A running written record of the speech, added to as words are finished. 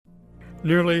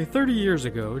Nearly 30 years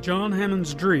ago, John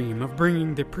Hammond's dream of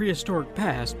bringing the prehistoric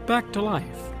past back to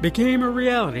life became a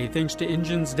reality thanks to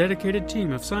InGen's dedicated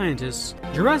team of scientists.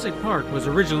 Jurassic Park was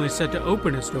originally set to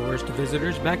open its doors to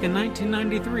visitors back in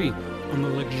 1993 on the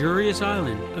luxurious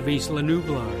island of Isla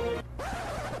Nublar.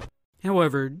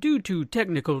 However, due to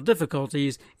technical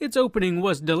difficulties, its opening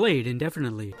was delayed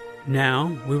indefinitely.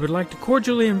 Now, we would like to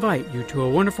cordially invite you to a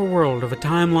wonderful world of a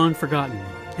time long forgotten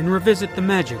and revisit the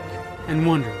magic and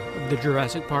wonder of the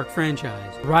Jurassic Park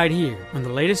franchise right here on the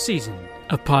latest season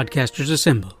of Podcasters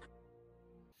Assemble.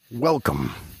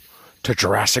 Welcome to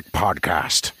Jurassic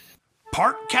Podcast.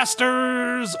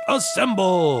 Parkcasters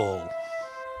Assemble!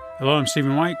 Hello, I'm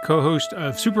Stephen White, co-host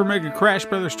of Super Mega Crash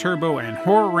Brothers Turbo and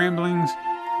Horror Ramblings.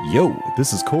 Yo,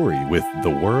 this is Corey with The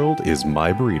World is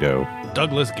My Burrito.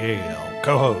 Douglas Gale,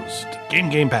 co-host,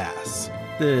 Game Pass.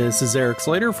 This is Eric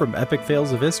Slater from Epic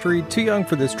Fails of History, Too Young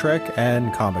for This Trek,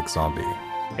 and Comic Zombie.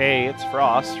 Hey, it's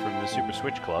Frost from the Super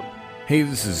Switch Club. Hey,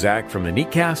 this is Zach from the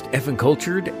Neatcast, Effin'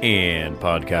 Cultured, and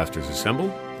Podcasters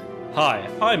Assemble. Hi,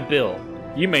 I'm Bill.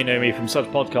 You may know me from such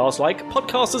podcasts like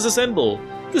Podcasters Assemble,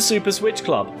 the Super Switch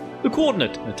Club, The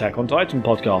Coordinate, an Attack on Titan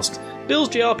podcast, Bill's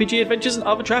JRPG Adventures and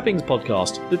Other Trappings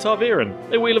podcast, The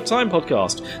Tarveran, a Wheel of Time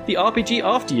podcast, the RPG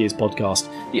After Years podcast,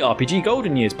 the RPG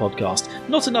Golden Years podcast,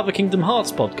 Not Another Kingdom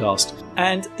Hearts podcast,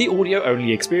 and the Audio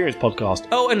Only Experience podcast.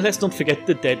 Oh, and let's not forget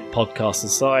the Dead Podcast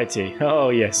Society. Oh,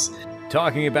 yes.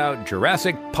 Talking about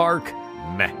Jurassic Park,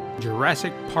 meh.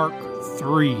 Jurassic Park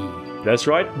Iii. That's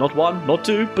right, not one, not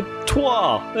two, but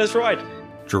trois. That's right.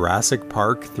 Jurassic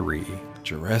Park Iii.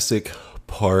 Jurassic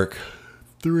Park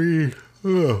 3.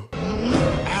 Oh.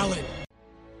 Alan!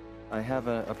 I have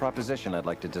a proposition I'd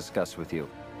like to discuss with you.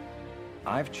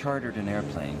 I've chartered an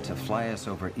airplane to fly us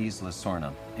over Isla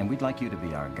Sorna, and we'd like you to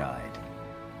be our guide.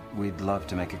 We'd love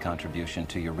to make a contribution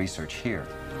to your research here.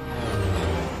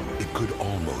 It could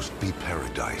almost be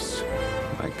paradise.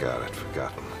 My God, I'd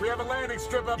forgotten. We have a landing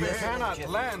strip up ahead. You cannot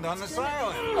land on this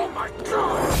island. Oh my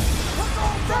God!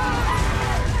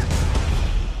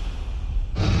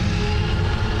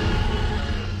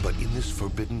 But in this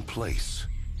forbidden place,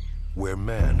 where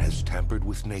man has tampered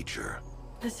with nature...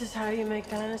 This is how you make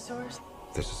dinosaurs?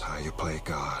 This is how you play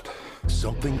God.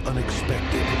 Something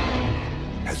unexpected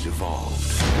has evolved.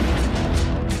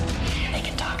 They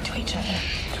can talk to each other.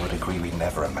 To a degree we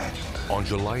never imagined. On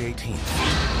July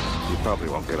 18th... You probably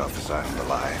won't get off this island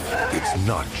alive. It's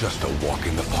not just a walk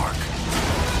in the park.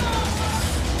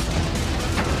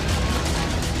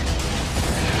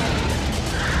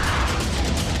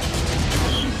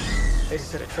 They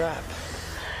set a trap.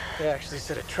 They actually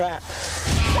set a trap.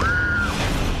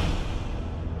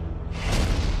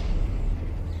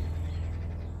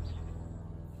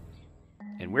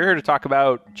 And we're here to talk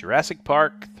about Jurassic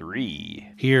Park 3.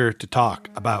 Here to talk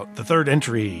about the third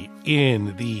entry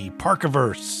in the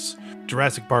Parkiverse,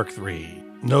 Jurassic Park 3.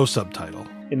 No subtitle.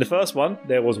 In the first one,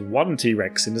 there was one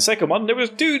T-Rex. In the second one, there was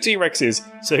two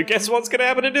T-Rexes. So guess what's going to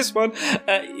happen in this one?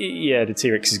 Yeah, the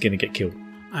T-Rex is going to get killed.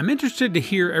 I'm interested to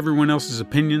hear everyone else's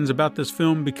opinions about this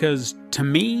film because, to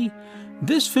me,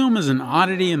 this film is an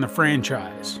oddity in the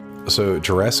franchise. So,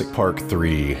 Jurassic Park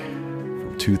 3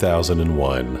 from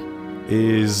 2001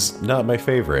 is not my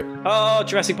favorite. Oh,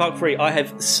 Jurassic Park 3. I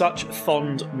have such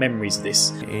fond memories of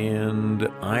this. And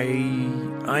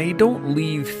I don't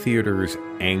leave theaters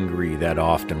angry that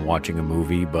often watching a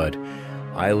movie, but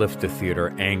I left the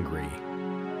theater angry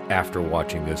after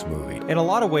watching this movie. In a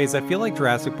lot of ways, I feel like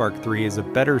Jurassic Park 3 is a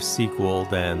better sequel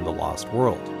than The Lost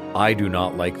World. I do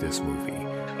not like this movie.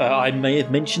 I may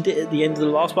have mentioned it at the end of the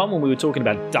last one when we were talking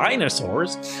about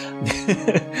dinosaurs,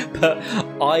 but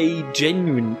I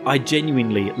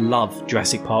genuinely love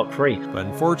Jurassic Park 3. But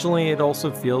unfortunately, it also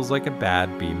feels like a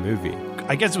bad B movie.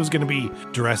 I guess it was going to be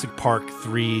Jurassic Park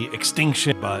 3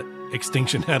 Extinction, but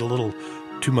Extinction had a little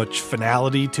too much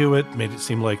finality to it, made it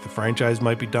seem like the franchise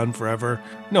might be done forever.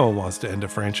 No one wants to end a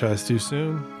franchise too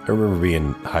soon. I remember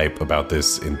being hype about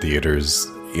this in theaters.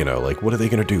 You know, like, what are they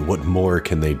going to do? What more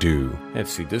can they do?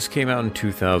 Let's see, this came out in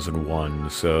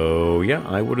 2001, so yeah,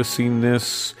 I would have seen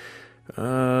this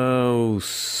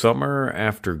summer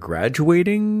after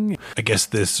graduating. I guess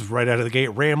this right out of the gate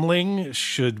rambling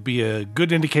should be a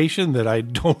good indication that I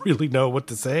don't really know what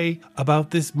to say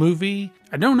about this movie.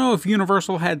 I don't know if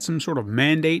Universal had some sort of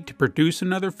mandate to produce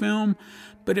another film,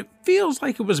 but it feels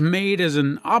like it was made as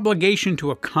an obligation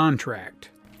to a contract.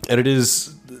 And it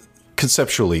is...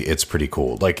 Conceptually, it's pretty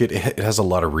cool. Like, it has a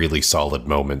lot of really solid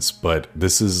moments, but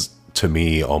this is, to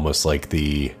me, almost like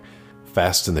the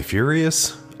Fast and the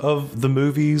Furious of the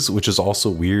movies, which is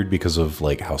also weird because of,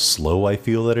 like, how slow I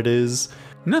feel that it is.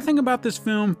 Nothing about this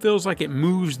film feels like it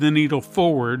moves the needle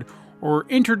forward or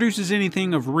introduces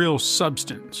anything of real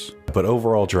substance. But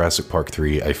overall, Jurassic Park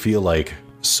 3, I feel like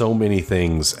so many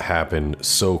things happen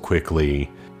so quickly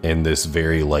in this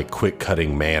very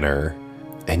quick-cutting manner,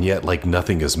 and yet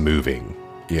nothing is moving.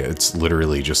 Yeah, it's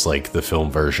literally just the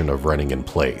film version of running in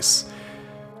place.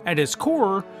 At its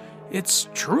core, it's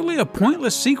truly a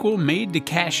pointless sequel made to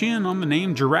cash in on the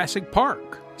name Jurassic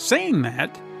Park. Saying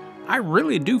that, I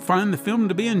really do find the film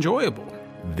to be enjoyable.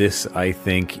 This, I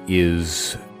think,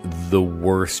 is the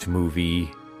worst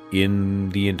movie in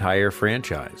the entire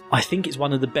franchise. I think it's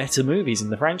one of the better movies in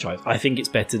the franchise. I think it's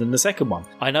better than the second one.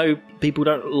 I know people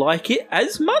don't like it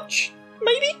as much,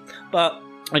 maybe, but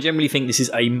I generally think this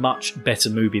is a much better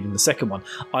movie than the second one.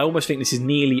 I almost think this is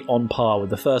nearly on par with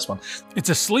the first one. It's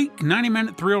a sleek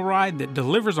 90-minute thrill ride that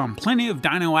delivers on plenty of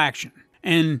dino action.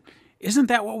 And isn't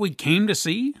that what we came to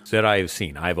see? That I have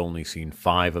seen. I've only seen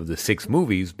 5 of the 6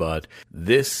 movies, but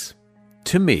this,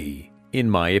 to me, in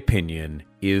my opinion,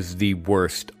 is the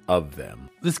worst of them.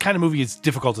 This kind of movie is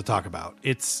difficult to talk about.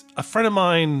 It's a friend of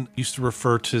mine used to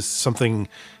refer to something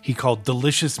he called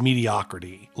delicious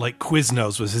mediocrity. Like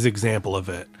Quiznos was his example of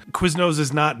it. Quiznos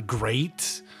is not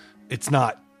great. It's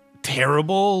not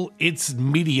terrible. It's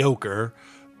mediocre,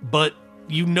 but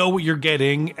you know what you're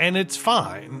getting and it's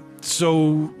fine.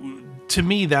 So to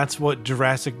me, that's what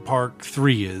Jurassic Park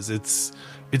 3 is. It's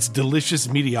delicious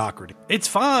mediocrity. It's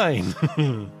fine.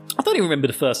 I don't even remember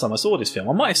the first time I saw this film.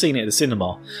 I might have seen it at the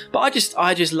cinema, but I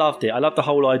just loved it. I loved the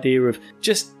whole idea of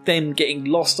just them getting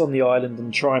lost on the island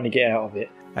and trying to get out of it.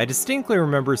 I distinctly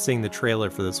remember seeing the trailer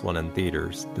for this one in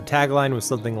theaters. The tagline was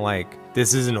something like,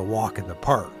 "This isn't a walk in the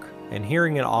park," and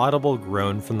hearing an audible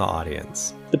groan from the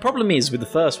audience. The problem is with the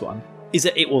first one is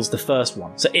that it was the first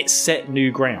one, so it set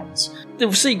new grounds. There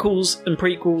were sequels and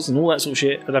prequels and all that sort of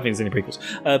shit. I don't think there's any prequels,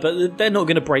 but they're not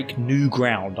going to break new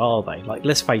ground, are they?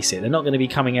 Let's face it, they're not going to be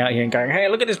coming out here and going, "Hey,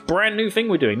 look at this brand new thing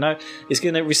we're doing." No, it's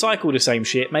going to recycle the same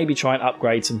shit, maybe try and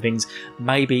upgrade some things,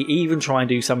 maybe even try and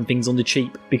do some things on the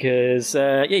cheap, because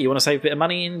you want to save a bit of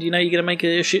money, and you're going to make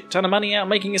a shit ton of money out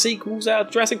making a sequels out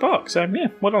of Jurassic Park. So yeah,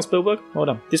 well done, Spielberg. Well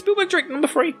done. Did Spielberg direct number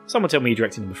 3? Someone tell me he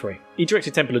directed number 3. He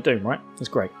directed Temple of Doom, right? That's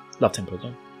great. Love Temple of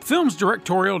Doom. The film's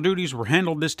directorial duties were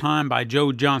handled this time by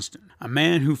Joe Johnston, a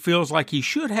man who feels like he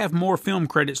should have more film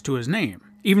credits to his name.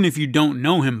 Even if you don't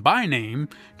know him by name,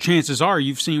 chances are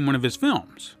you've seen one of his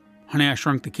films. Honey, I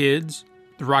Shrunk the Kids,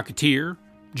 The Rocketeer,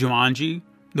 Jumanji,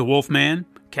 The Wolfman,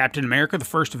 Captain America, The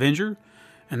First Avenger,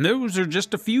 and those are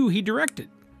just a few he directed.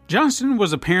 Johnston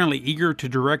was apparently eager to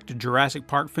direct a Jurassic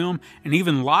Park film and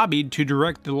even lobbied to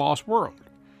direct The Lost World.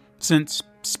 Since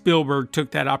Spielberg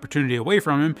took that opportunity away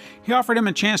from him, he offered him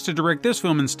a chance to direct this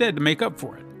film instead to make up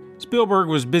for it. Spielberg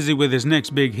was busy with his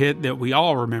next big hit that we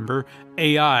all remember,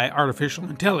 AI, Artificial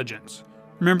Intelligence.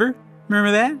 Remember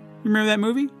that? You remember that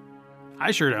movie?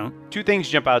 I sure don't. 2 things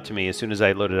jump out to me as soon as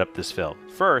I loaded up this film.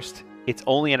 First, it's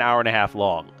only an hour and a half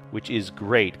long, which is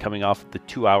great coming off the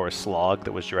 2-hour slog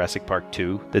that was Jurassic Park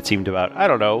 2 that seemed about,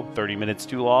 30 minutes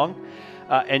too long.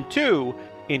 And 2,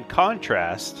 in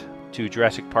contrast to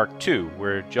Jurassic Park 2,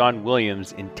 where John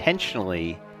Williams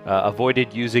intentionally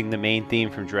avoided using the main theme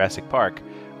from Jurassic Park,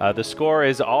 the score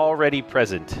is already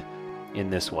present in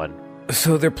this one.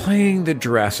 So they're playing the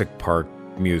Jurassic Park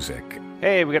music.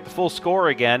 Hey, we got the full score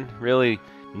again. Really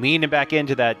leaning back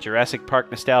into that Jurassic Park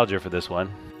nostalgia for this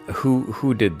one.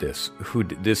 Who did this?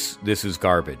 This is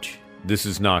garbage. This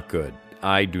is not good.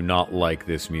 I do not like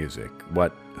this music.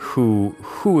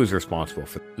 Who is responsible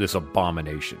for this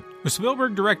abomination? With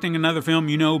Spielberg directing another film,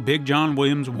 you know Big John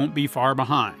Williams won't be far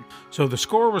behind. So the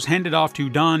score was handed off to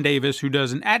Don Davis, who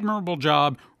does an admirable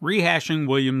job rehashing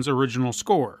Williams' original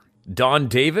score. Don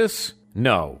Davis?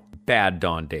 No. Bad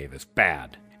Don Davis.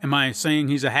 Bad. Am I saying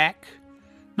he's a hack?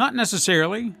 Not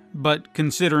necessarily, but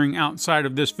considering outside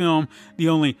of this film, the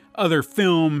only other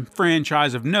film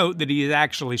franchise of note that he has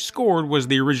actually scored was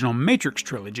the original Matrix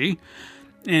trilogy.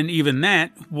 And even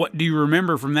that, what do you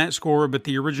remember from that score but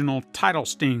the original title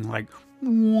sting, like,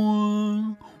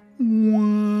 wah,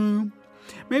 wah.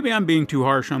 Maybe I'm being too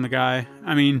harsh on the guy.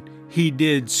 I mean, he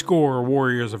did score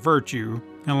Warriors of Virtue.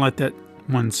 I'll let that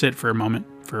one sit for a moment,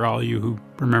 for all you who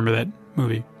remember that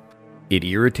movie. It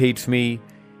irritates me.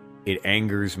 It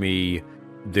angers me.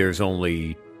 There's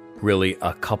only really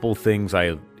a couple things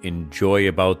I enjoy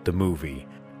about the movie.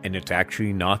 And it's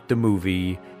actually not the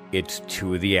movie, it's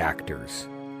 2 of the actors.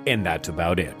 And that's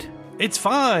about it. It's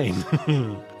fine.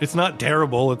 It's not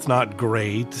terrible. It's not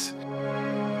great.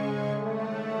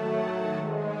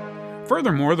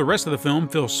 Furthermore, the rest of the film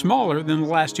feels smaller than the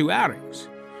last 2 outings.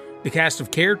 The cast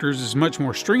of characters is much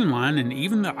more streamlined, and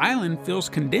even the island feels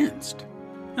condensed.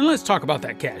 And let's talk about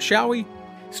that cast, shall we?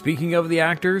 Speaking of the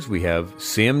actors, we have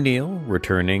Sam Neill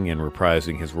returning and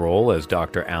reprising his role as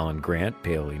Dr. Alan Grant,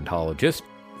 paleontologist.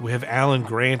 We have Alan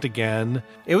Grant again.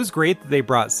 It was great that they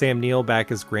brought Sam Neill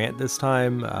back as Grant this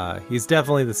time. He's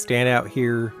definitely the standout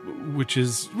here, which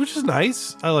is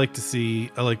nice. I like to see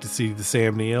the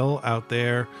Sam Neill out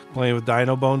there playing with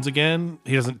dino bones again.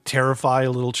 He doesn't terrify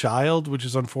a little child, which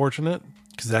is unfortunate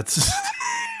because that's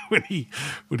when he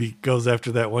goes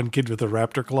after that one kid with a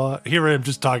raptor claw. Here I am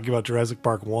just talking about Jurassic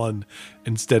Park 1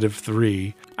 instead of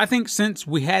 3. I think since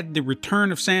we had the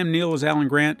return of Sam Neill as Alan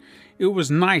Grant, it was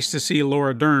nice to see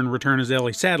Laura Dern return as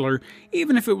Ellie Sattler,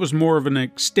 even if it was more of an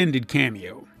extended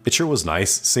cameo. It sure was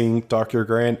nice seeing Dr.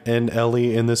 Grant and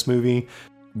Ellie in this movie.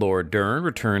 Laura Dern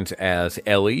returns as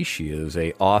Ellie. She is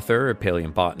an author, a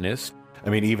paleobotanist.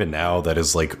 I mean, even now, that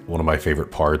is like one of my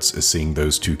favorite parts is seeing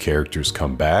those two characters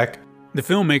come back. The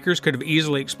filmmakers could have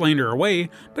easily explained her away,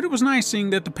 but it was nice seeing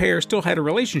that the pair still had a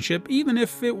relationship, even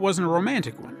if it wasn't a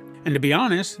romantic one. And to be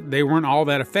honest, they weren't all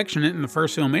that affectionate in the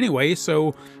first film anyway,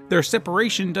 so their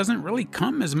separation doesn't really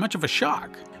come as much of a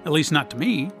shock. At least not to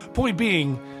me. Point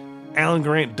being, Alan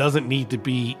Grant doesn't need to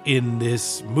be in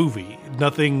this movie.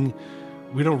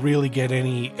 We don't really get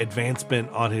any advancement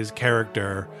on his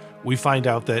character. We find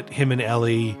out that him and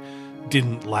Ellie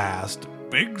didn't last.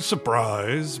 Big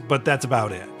surprise, but that's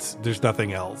about it. There's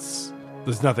nothing else.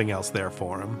 There's nothing else there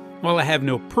for him. While I have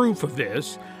no proof of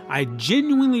this, I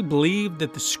genuinely believe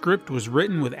that the script was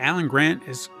written with Alan Grant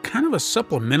as kind of a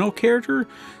supplemental character,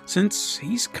 since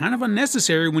he's kind of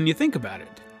unnecessary when you think about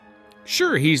it.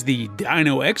 Sure, he's the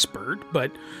dino expert,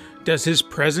 but does his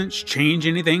presence change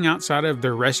anything outside of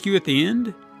their rescue at the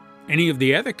end? Any of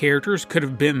the other characters could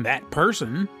have been that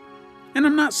person. And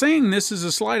I'm not saying this is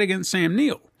a slight against Sam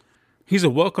Neill. He's a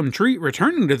welcome treat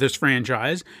returning to this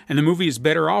franchise, and the movie is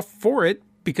better off for it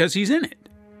because he's in it.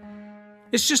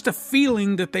 It's just a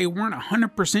feeling that they weren't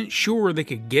 100% sure they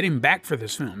could get him back for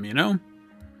this film, you know?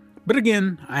 But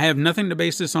again, I have nothing to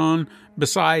base this on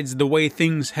besides the way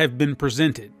things have been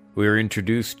presented. We're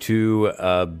introduced to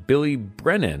Billy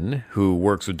Brennan, who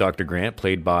works with Dr. Grant,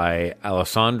 played by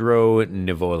Alessandro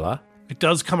Nivola. It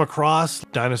does come across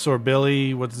Dinosaur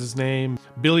Billy, what's his name?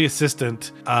 Billy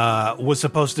Assistant was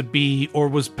supposed to be, or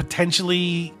was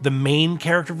potentially the main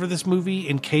character for this movie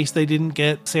in case they didn't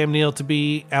get Sam Neill to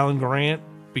be Alan Grant,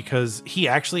 because he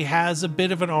actually has a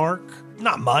bit of an arc.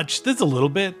 Not much, there's a little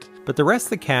bit. But the rest of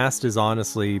the cast is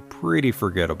honestly pretty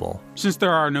forgettable. Since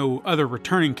there are no other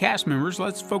returning cast members,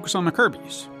 let's focus on the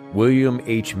Kirbys. William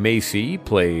H. Macy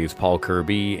plays Paul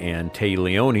Kirby, and Tay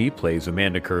Leone plays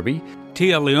Amanda Kirby.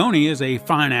 Tia Leone is a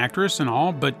fine actress and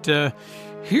all, but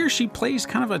here she plays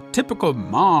kind of a typical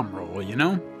mom role, you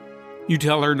know? You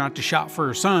tell her not to shop for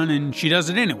her son, and she does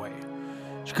it anyway.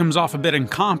 She comes off a bit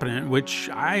incompetent, which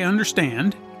I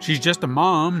understand. She's just a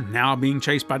mom now being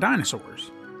chased by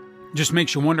dinosaurs. Just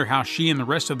makes you wonder how she and the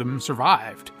rest of them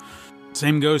survived.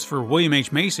 Same goes for William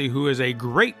H. Macy, who is a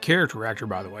great character actor,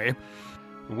 by the way.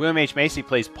 William H. Macy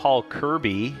plays Paul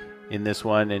Kirby in this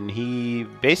one, and he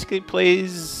basically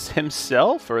plays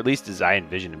himself, or at least as I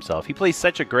envision himself. He plays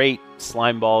such a great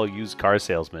slimeball used car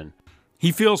salesman.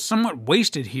 He feels somewhat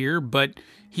wasted here, but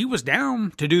he was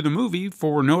down to do the movie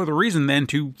for no other reason than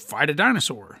to fight a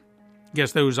dinosaur.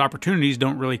 Guess those opportunities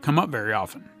don't really come up very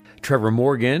often. Trevor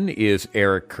Morgan is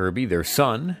Eric Kirby, their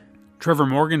son. Trevor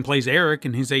Morgan plays Eric,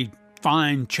 and he's a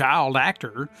fine child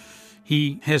actor.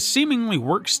 He has seemingly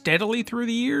worked steadily through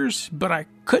the years, but I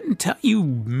couldn't tell you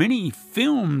many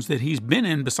films that he's been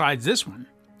in besides this one.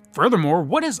 Furthermore,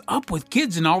 what is up with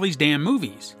kids in all these damn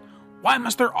movies? Why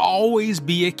must there always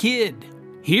be a kid?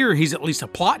 Here, he's at least a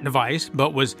plot device,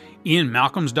 but was Ian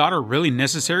Malcolm's daughter really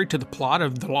necessary to the plot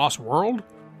of The Lost World?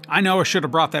 I know I should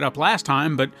have brought that up last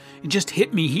time, but it just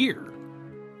hit me here.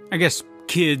 I guess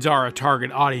kids are a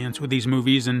target audience with these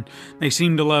movies, and they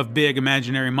seem to love big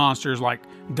imaginary monsters like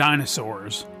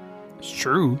dinosaurs. It's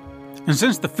true. And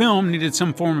since the film needed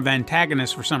some form of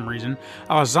antagonist for some reason,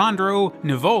 Alessandro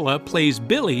Nivola plays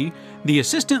Billy, the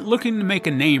assistant looking to make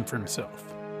a name for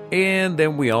himself. And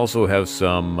then we also have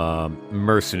some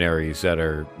mercenaries that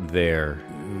are there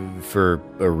for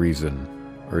a reason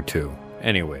or two.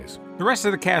 Anyways. The rest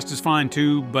of the cast is fine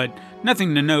too, but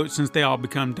nothing to note since they all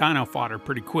become dino fodder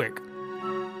pretty quick.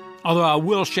 Although I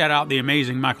will shout out the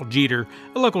amazing Michael Jeter,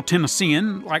 a local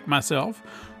Tennessean like myself,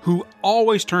 who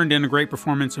always turned in a great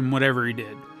performance in whatever he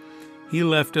did. He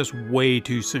left us way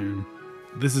too soon.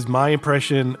 This is my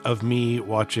impression of me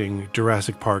watching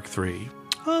Jurassic Park 3.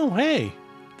 Oh, hey,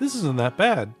 this isn't that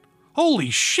bad. Holy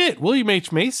shit, William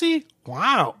H. Macy?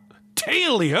 Wow, Tay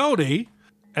Leone.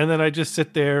 And then I just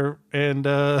sit there and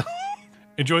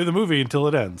enjoy the movie until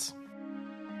it ends.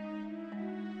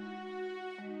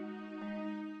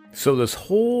 So this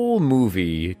whole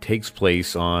movie takes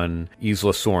place on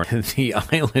Isla Sorna, the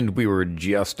island we were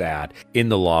just at in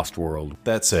the Lost World.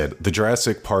 That said, the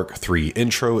Jurassic Park 3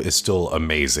 intro is still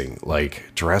amazing.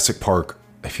 Like, Jurassic Park,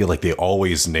 I feel like they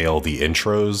always nail the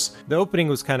intros. The opening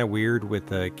was kind of weird with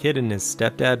the kid and his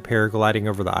stepdad paragliding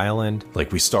over the island.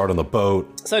 Like, we start on the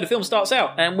boat. So the film starts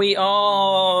out, and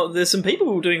there's some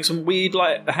people doing some weird,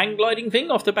 like, hang gliding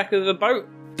thing off the back of the boat.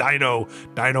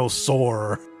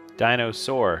 Dinosaur.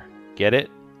 Dinosaur. Get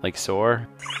it? Like soar?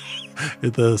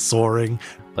 The soaring.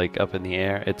 Like up in the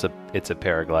air? It's a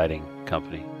paragliding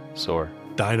company. Soar.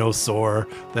 Dinosaur,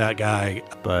 that guy.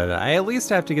 But I at least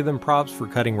have to give them props for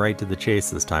cutting right to the chase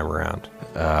this time around.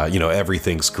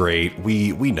 Everything's great.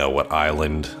 We know what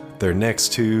island they're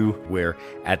next to. Where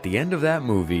at the end of that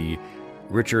movie,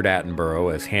 Richard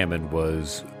Attenborough as Hammond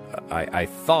was, I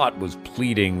thought, was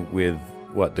pleading with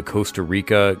the Costa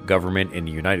Rica government and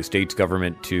the United States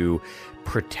government to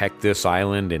protect this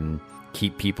island and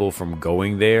keep people from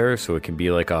going there so it can be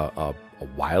like a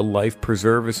wildlife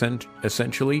preserve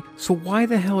essentially. So why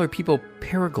the hell are people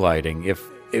paragliding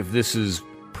if this is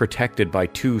protected by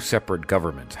two separate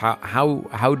governments?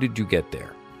 How did you get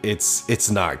there? It's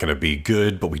not going to be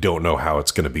good, but we don't know how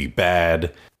it's going to be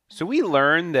bad. So we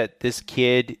learn that this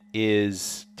kid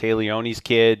is Taleone's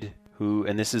kid,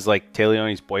 and this is like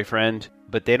Taleone's boyfriend,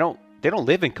 but they don't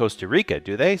live in Costa Rica,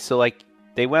 do they? So like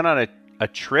they went on a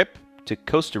trip to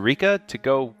Costa Rica to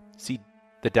go see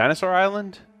the dinosaur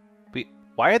island?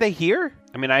 Why are they here?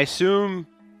 I mean, I assume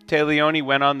Taleone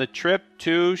went on the trip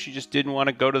too. She just didn't want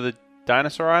to go to the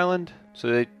dinosaur island,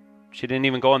 so she didn't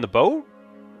even go on the boat?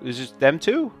 It was just them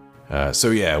two?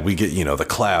 We get, the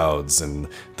clouds and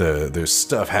there's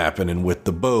stuff happening with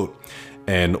the boat.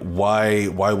 And why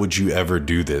would you ever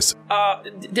do this?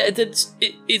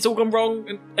 It's all gone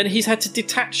wrong, and he's had to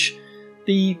detach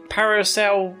the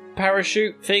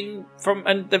parachute thing from,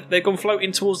 and they've gone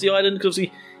floating towards the island because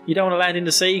you don't want to land in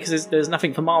the sea because there's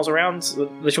nothing for miles around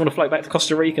unless you want to float back to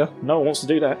Costa Rica. No one wants to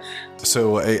do that.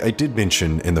 So I did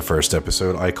mention in the first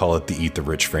episode, I call it the Eat the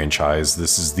Rich franchise.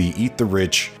 This is the Eat the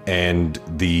Rich and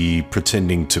the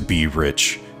Pretending to be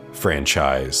Rich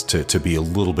franchise, to be a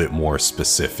little bit more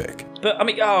specific. But I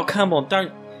mean, oh come on,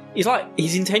 don't. It's like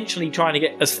he's intentionally trying to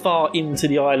get as far into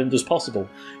the island as possible.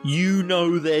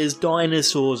 There's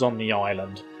dinosaurs on the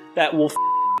island that will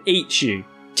eat you.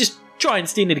 Just try and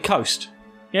steer near the coast.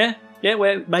 Yeah,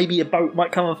 where maybe a boat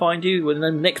might come and find you, and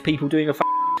then the next people doing a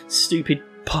stupid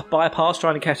bypass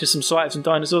trying to catch some sight of some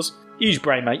dinosaurs. Use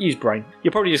brain, mate. Use brain.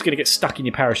 You're probably just going to get stuck in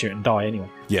your parachute and die anyway.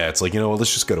 Yeah, it's like,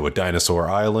 let's just go to a dinosaur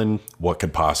island. What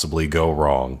could possibly go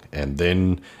wrong? And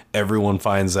then everyone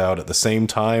finds out at the same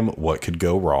time what could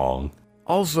go wrong.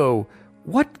 Also,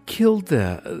 what killed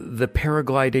the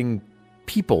paragliding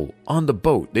people on the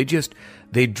boat?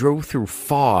 They drove through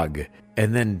fog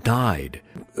and then died.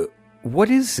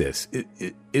 What is this?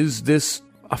 Is this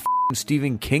a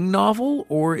Stephen King novel,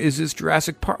 or is this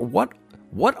Jurassic Park? What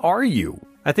are you?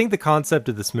 I think the concept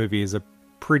of this movie is a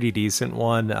pretty decent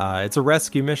one. It's a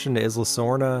rescue mission to Isla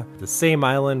Sorna, the same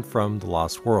island from The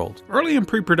Lost World. Early in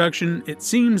pre-production, it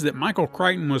seems that Michael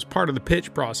Crichton was part of the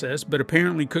pitch process, but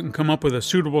apparently couldn't come up with a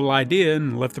suitable idea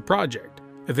and left the project.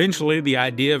 Eventually, the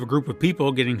idea of a group of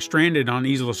people getting stranded on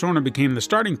Isla Sorna became the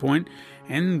starting point,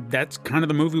 and that's kind of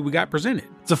the movie we got presented.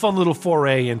 It's a fun little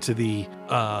foray into the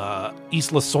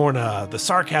Isla Sorna, the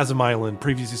Sarcasm Island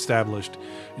previously established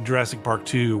in Jurassic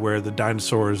Park II, where the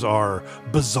dinosaurs are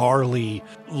bizarrely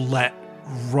let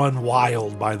run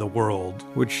wild by the world.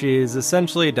 Which is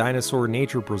essentially a dinosaur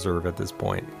nature preserve at this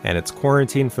point, and it's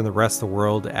quarantined from the rest of the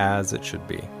world as it should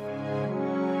be.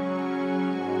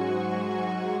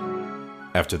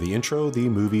 After the intro, the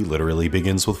movie literally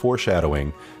begins with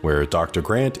foreshadowing, where Dr.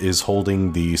 Grant is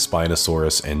holding the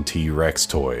Spinosaurus and T-Rex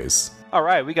toys. All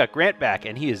right, we got Grant back,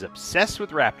 and he is obsessed with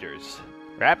raptors.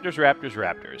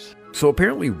 Raptors. So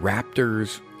apparently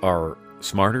raptors are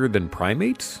smarter than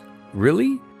primates?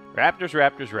 Really?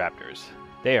 Raptors.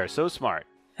 They are so smart.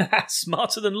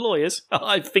 Smarter than lawyers?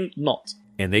 I think not.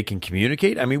 And they can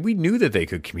communicate? I mean, we knew that they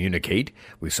could communicate.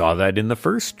 We saw that in the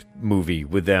first movie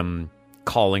with them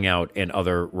calling out and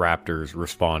other raptors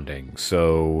responding.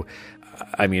 So,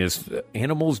 I mean,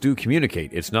 animals do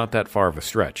communicate. It's not that far of a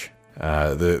stretch.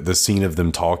 The scene of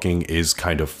them talking is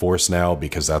kind of forced now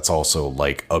because that's also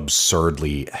like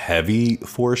absurdly heavy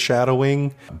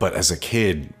foreshadowing. But as a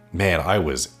kid, man, I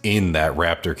was in that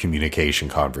raptor communication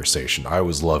conversation. I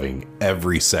was loving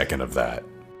every second of that.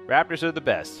 Raptors are the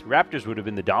best. Raptors would have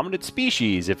been the dominant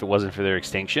species if it wasn't for their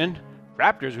extinction.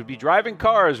 Raptors would be driving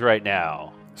cars right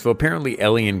now. So apparently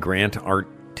Ellie and Grant aren't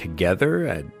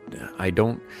together. I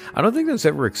don't think that's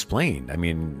ever explained. I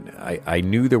mean, I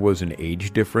knew there was an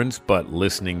age difference, but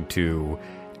listening to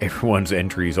everyone's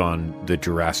entries on the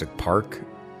Jurassic Park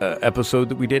episode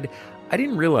that we did, I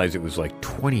didn't realize it was like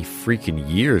 20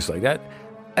 freaking years like that.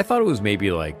 I thought it was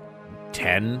maybe like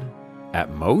 10 at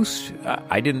most.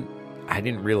 I didn't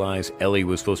realize Ellie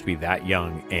was supposed to be that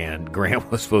young and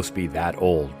Grant was supposed to be that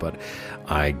old, but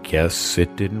I guess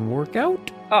it didn't work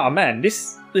out. Oh man,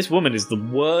 this woman is the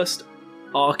worst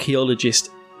archaeologist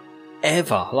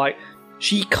ever. Like,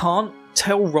 she can't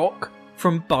tell rock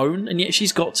from bone, and yet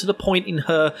she's got to the point in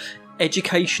her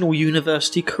educational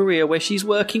university career where she's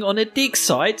working on a dig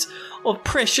site of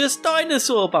precious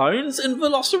dinosaur bones, and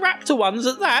velociraptor ones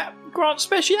at that, Grant's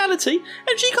speciality,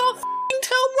 and she can't f***ing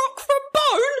tell rock from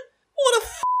bone? What a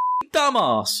f***ing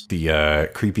dumbass.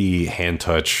 The creepy hand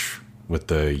touch with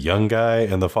the young guy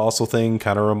and the fossil thing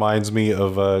kind of reminds me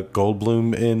of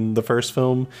Goldblum in the first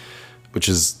film, which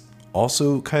is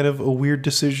also kind of a weird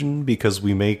decision because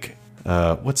we make,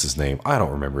 what's his name? I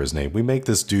don't remember his name. We make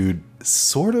this dude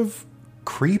sort of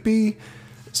creepy,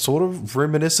 sort of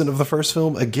reminiscent of the first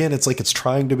film. Again, it's like it's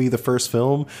trying to be the first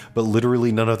film, but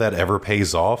literally none of that ever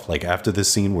pays off. Like, after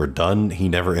this scene, we're done. He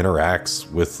never interacts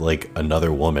with, like,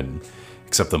 another woman,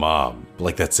 except the mom.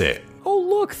 Like, that's it. Oh,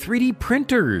 look, 3D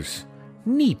printers.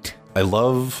 Neat. I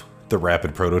love the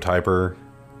rapid prototyper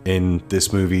in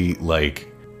this movie.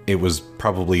 Like, it was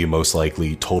probably most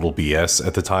likely total BS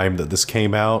at the time that this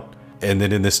came out. And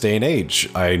then in this day and age,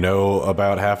 I know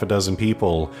about half a dozen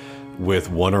people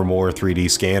with one or more 3D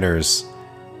scanners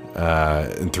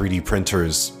and 3D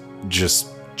printers just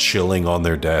chilling on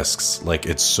their desks. Like,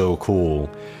 it's so cool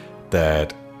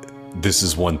that this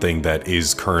is one thing that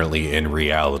is currently in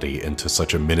reality and to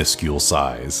such a minuscule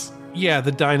size. Yeah,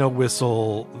 the dino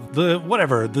whistle, the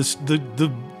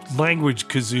language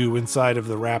kazoo inside of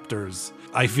the raptors,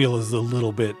 I feel is a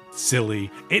little bit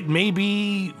silly. It may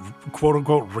be quote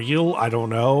unquote real, I don't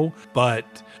know,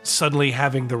 but suddenly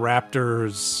having the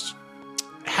raptors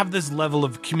have this level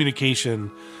of communication,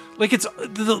 like, it's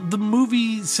the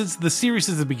movie, since the series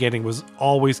since the beginning, was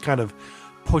always kind of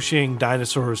pushing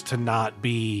dinosaurs to not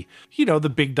be, you know, the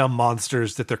big dumb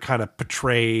monsters that they're kind of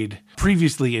portrayed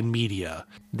previously in media.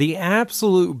 The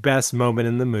absolute best moment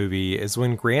in the movie is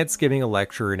when Grant's giving a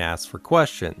lecture and asks for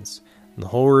questions, and the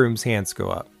whole room's hands go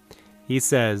up. He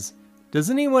says, "Does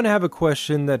anyone have a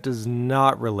question that does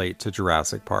not relate to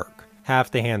Jurassic Park?"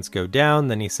 Half the hands go down,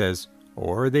 then he says,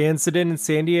 "Or the incident in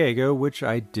San Diego, which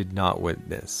I did not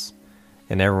witness."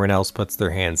 And everyone else puts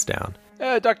their hands down.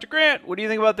 Dr. Grant, what do you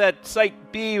think about that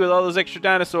Site B with all those extra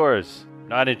dinosaurs?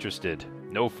 Not interested.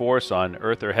 No force on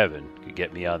Earth or heaven could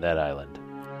get me on that island.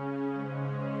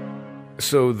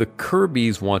 So the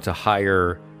Kirbys want to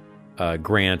hire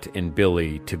Grant and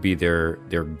Billy to be their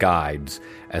guides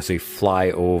as they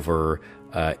fly over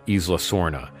Isla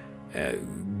Sorna.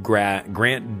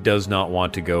 Grant does not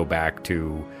want to go back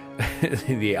to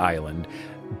the island,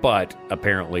 but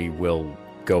apparently will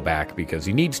go back because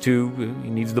he needs to.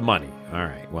 He needs the money. All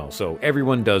right, well, so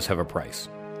everyone does have a price.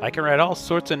 I can write all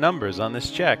sorts of numbers on this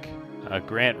check.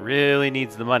 Grant really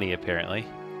needs the money, apparently.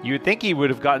 You would think he would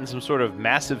have gotten some sort of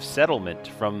massive settlement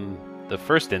from the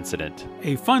first incident.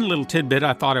 A fun little tidbit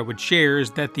I thought I would share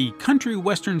is that the country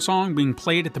western song being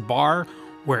played at the bar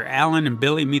where Alan and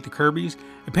Billy meet the Kirbys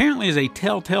apparently is a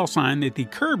telltale sign that the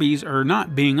Kirbys are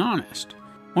not being honest.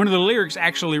 One of the lyrics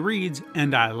actually reads,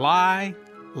 "And I lie,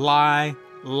 lie,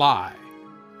 lie,"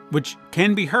 which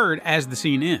can be heard as the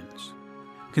scene ends.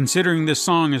 Considering this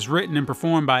song is written and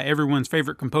performed by everyone's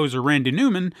favorite composer Randy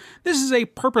Newman, this is a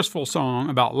purposeful song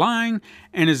about lying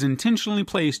and is intentionally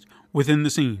placed within the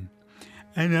scene.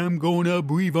 And I'm gonna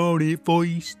breathe on it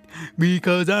first,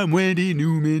 because I'm Randy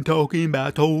Newman talking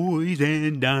about toys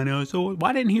and dinosaurs.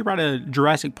 Why didn't he write a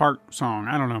Jurassic Park song?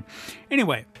 I don't know.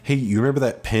 Anyway. Hey, you remember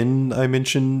that pin I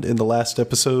mentioned in the last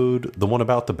episode? The one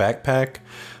about the backpack?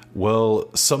 Well,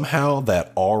 somehow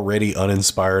that already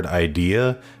uninspired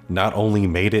idea not only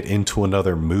made it into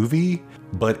another movie,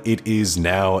 but it is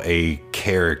now a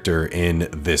character in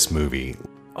this movie.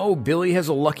 Oh, Billy has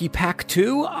a lucky pack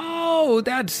too? Oh,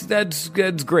 that's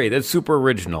great. That's super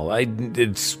original. I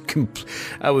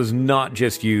was not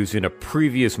just used in a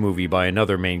previous movie by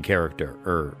another main character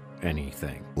or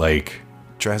anything. Like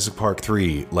Jurassic Park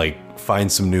Iii, like,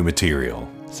 find some new material.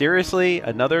 Seriously?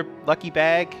 Another lucky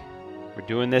bag? We're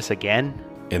doing this again?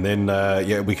 And then,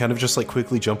 we kind of just like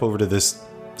quickly jump over to this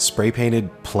spray painted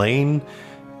plane.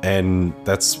 And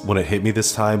that's when it hit me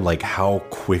this time, like how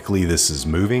quickly this is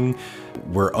moving.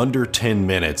 We're under 10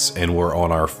 minutes and we're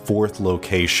on our fourth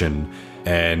location.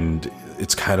 And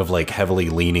it's kind of like heavily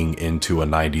leaning into a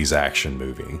 90s action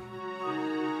movie.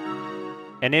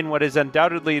 And in what is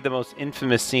undoubtedly the most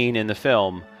infamous scene in the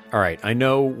film. All right, I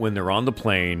know when they're on the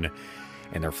plane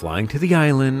and they're flying to the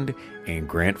island and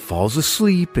Grant falls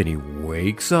asleep and he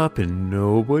wakes up and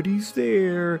nobody's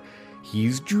there.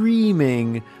 He's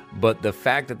dreaming, but the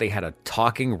fact that they had a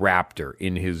talking raptor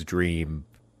in his dream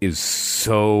is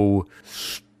so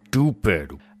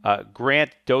stupid.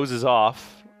 Grant dozes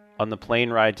off on the plane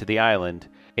ride to the island,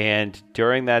 and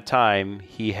during that time,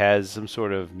 he has some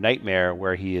sort of nightmare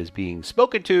where he is being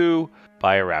spoken to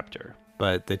by a raptor.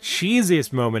 But the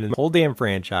cheesiest moment in the whole damn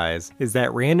franchise is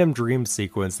that random dream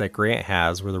sequence that Grant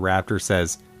has where the raptor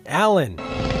says, Alan.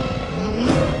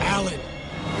 Alan.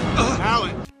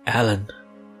 Alan. Alan.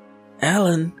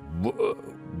 Alan.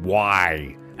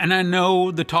 Why? And I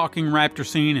know the talking raptor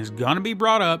scene is gonna be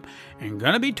brought up and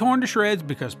gonna be torn to shreds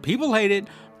because people hate it.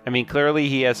 I mean, clearly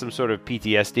he has some sort of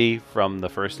PTSD from the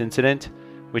first incident,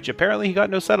 which apparently he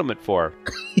got no settlement for.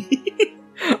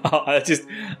 I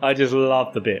just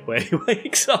love the bit where he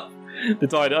wakes up.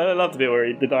 I love the bit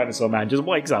where the dinosaur man just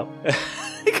wakes up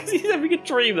because he's having a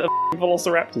dream that a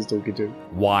velociraptor's talking to him.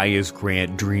 Why is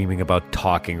Grant dreaming about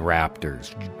talking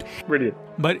raptors? Brilliant.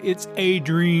 But it's a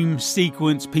dream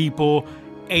sequence, people.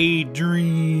 A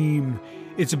dream.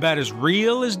 It's about as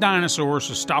real as dinosaurs,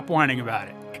 so stop whining about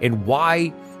it. And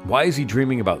why is he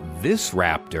dreaming about this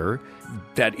raptor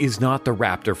that is not the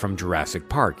raptor from Jurassic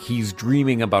Park? He's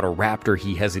dreaming about a raptor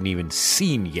he hasn't even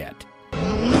seen yet.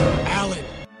 Alan.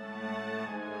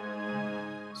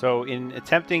 So in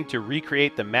attempting to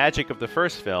recreate the magic of the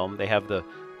first film, they have the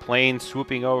plane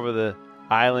swooping over the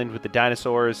island with the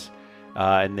dinosaurs,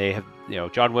 and they have,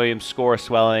 John Williams' score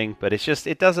swelling, but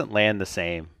it doesn't land the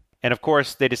same. And of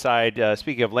course, they decide,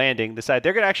 speaking of landing, they're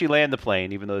going to actually land the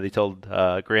plane, even though they told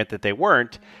Grant that they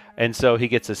weren't. And so he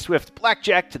gets a swift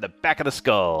blackjack to the back of the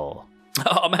skull.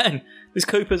 Oh man, this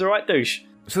Cooper's a right douche.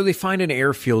 So they find an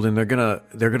airfield and they're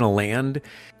gonna land,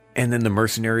 and then the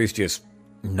mercenaries just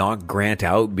knock Grant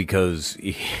out because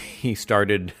he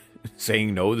started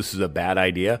saying, no, this is a bad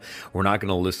idea. We're not going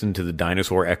to listen to the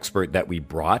dinosaur expert that we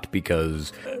brought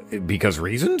because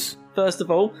reasons? First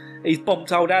of all, he's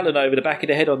bombed old Alan over the back of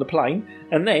the head on the plane,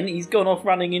 and then he's gone off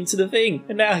running into the thing,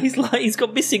 and now he's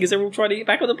gone missing as they're all trying to get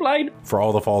back on the plane. For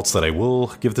all the faults that I will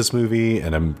give this movie,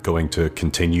 and I'm going to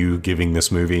continue giving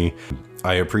this movie,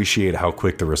 I appreciate how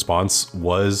quick the response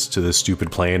was to the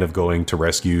stupid plan of going to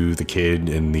rescue the kid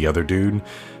and the other dude.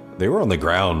 They were on the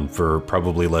ground for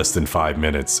probably less than 5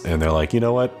 minutes, and they're like, you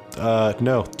know what?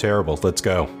 No, terrible. Let's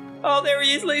go. Oh, there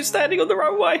he is, Lee, standing on the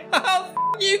runway.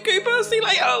 Oh, you, Cooper. See you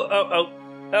later.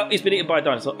 Oh, he's been eaten by a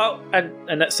dinosaur. Oh,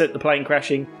 and that sent the plane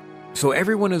crashing. So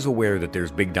everyone is aware that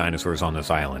there's big dinosaurs on this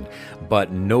island,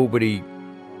 but nobody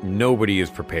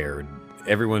is prepared.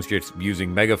 Everyone's just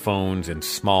using megaphones and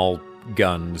small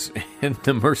guns, and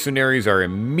the mercenaries are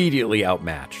immediately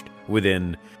outmatched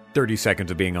within 30 seconds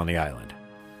of being on the island.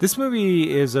 This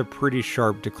movie is a pretty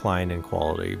sharp decline in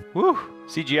quality. Woo!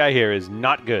 CGI here is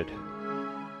not good.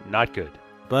 Not good.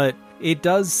 But it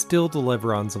does still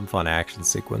deliver on some fun action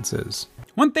sequences.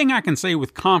 One thing I can say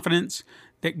with confidence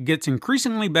that gets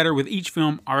increasingly better with each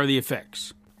film are the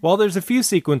effects. While there's a few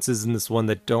sequences in this one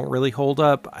that don't really hold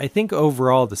up, I think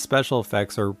overall the special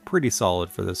effects are pretty solid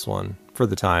for this one, for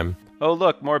the time. Oh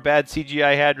look, more bad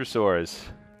CGI hadrosaurs.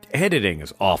 Editing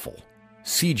is awful.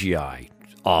 CGI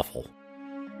is awful.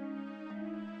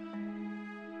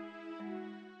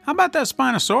 How about that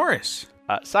Spinosaurus?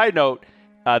 Side note,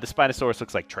 the Spinosaurus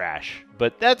looks like trash,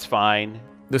 but that's fine.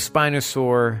 The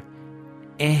Spinosaur,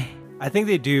 I think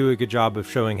they do a good job of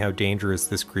showing how dangerous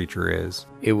this creature is.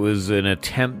 It was an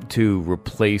attempt to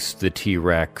replace the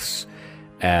T-Rex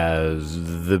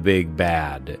as the big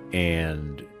bad,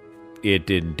 and it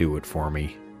didn't do it for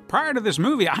me. Prior to this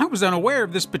movie, I was unaware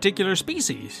of this particular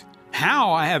species.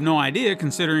 How, I have no idea,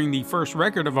 considering the first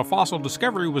record of a fossil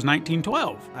discovery was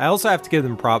 1912. I also have to give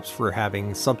them props for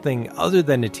having something other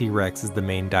than a T-Rex as the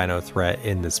main dino threat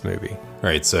in this movie. All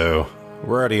right, so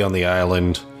we're already on the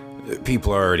island.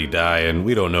 People are already dying.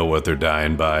 We don't know what they're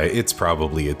dying by. It's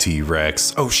probably a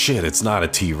T-Rex. Oh shit, it's not a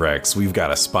T-Rex. We've got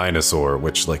a Spinosaur,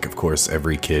 which, of course,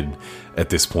 every kid at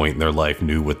this point in their life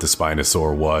knew what the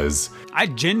Spinosaur was. I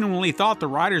genuinely thought the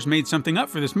writers made something up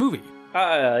for this movie.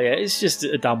 Yeah, it's just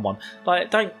a dumb one.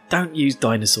 Don't use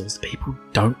dinosaurs that people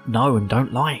don't know and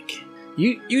don't like.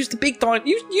 Use the big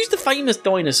use the famous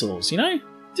dinosaurs.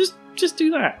 Just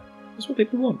do that. That's what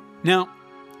people want. Now,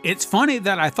 it's funny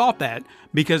that I thought that,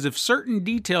 because if certain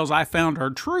details I found are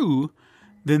true,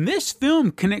 then this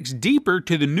film connects deeper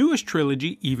to the newest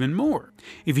trilogy even more.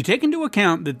 If you take into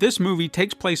account that this movie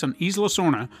takes place on Isla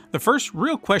Sorna, the first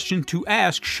real question to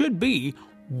ask should be,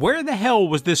 where the hell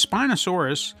was this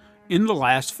Spinosaurus in the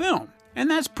last film? and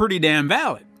that's pretty damn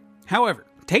valid. However,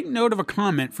 take note of a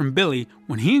comment from Billy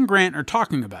when he and Grant are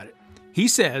talking about it. He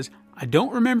says, "I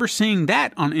don't remember seeing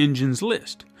that on Engine's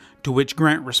list," to which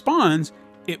Grant responds,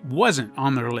 "It wasn't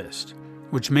on their list,"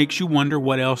 which makes you wonder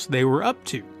what else they were up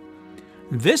to.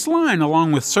 This line,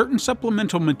 along with certain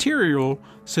supplemental material,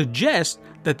 suggests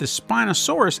that the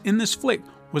Spinosaurus in this flick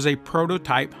was a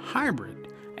prototype hybrid,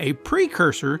 a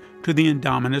precursor to the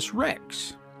Indominus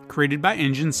Rex, created by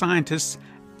Engine scientists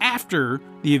after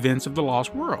the events of The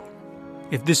Lost World.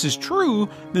 If this is true,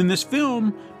 then this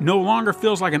film no longer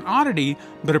feels like an oddity,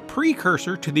 but a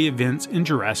precursor to the events in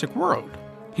Jurassic World.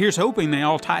 Here's hoping they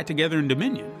all tie together in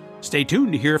Dominion. Stay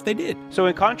tuned to hear if they did. So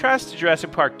in contrast to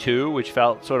Jurassic Park 2, which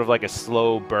felt sort of like a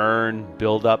slow burn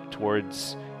build up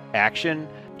towards action,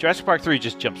 Jurassic Park 3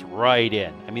 just jumps right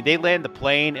in. I mean, they land the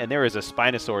plane and there is a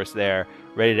Spinosaurus there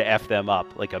ready to F them up,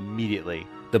 like immediately.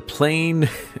 The plane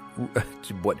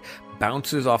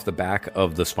bounces off the back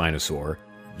of the Spinosaur,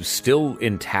 still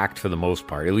intact for the most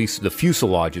part. At least the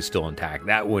fuselage is still intact.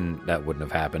 That wouldn't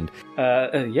have happened.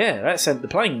 Yeah, that sent the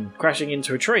plane crashing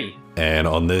into a tree. And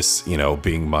on this,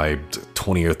 being my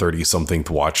 20 or 30 something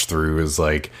to watch through is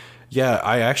like, yeah,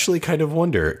 I actually kind of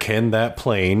wonder, can that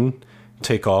plane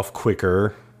take off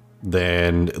quicker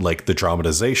than like the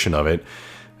dramatization of it?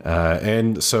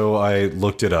 And so I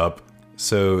looked it up.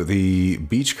 So the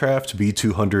Beechcraft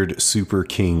B200 Super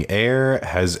King Air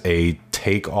has a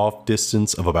takeoff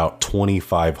distance of about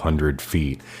 2,500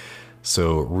 feet.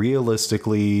 So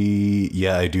realistically,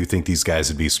 yeah, I do think these guys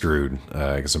would be screwed,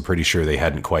 because I'm pretty sure they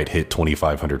hadn't quite hit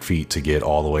 2,500 feet to get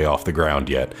all the way off the ground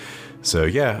yet. So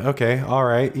yeah, okay, all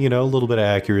right, a little bit of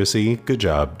accuracy. Good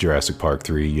job, Jurassic Park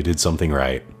 3. You did something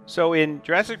right. So in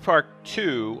Jurassic Park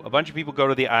 2, a bunch of people go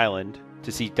to the island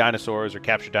to see dinosaurs or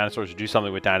capture dinosaurs or do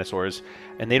something with dinosaurs,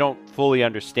 and they don't fully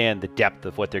understand the depth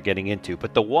of what they're getting into.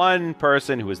 But the one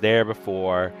person who was there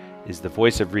before is the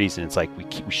voice of reason. It's like,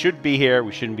 we should be here,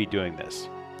 we shouldn't be doing this.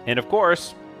 And of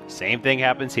course, same thing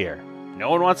happens here.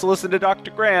 No one wants to listen to Dr.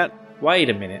 Grant.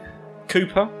 Wait a minute.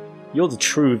 Cooper, you're the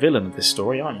true villain of this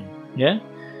story, aren't you? Yeah?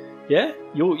 Yeah?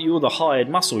 You're the hired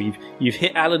muscle. You've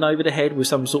hit Alan over the head with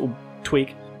some sort of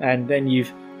twig, and then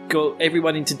you've got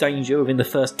everyone into danger within the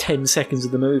first 10 seconds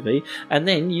of the movie, and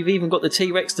then you've even got the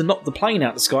T-Rex to knock the plane out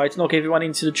of the sky to knock everyone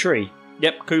into the tree.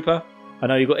 Yep, Cooper, I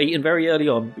know you got eaten very early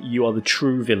on, but you are the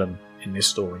true villain in this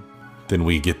story. Then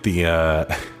we get the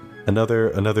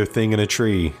another thing in a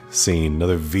tree scene,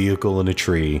 another vehicle in a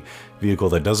tree, vehicle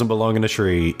that doesn't belong in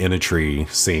a tree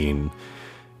scene,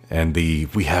 and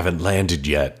we haven't landed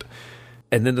yet.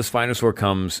 And then the Spinosaur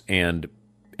comes and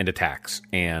attacks,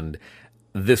 and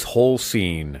this whole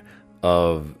scene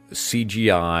of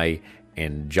CGI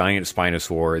and giant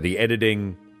Spinosaur, the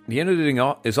editing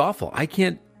is awful.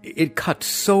 It cuts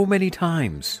so many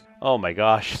times. Oh my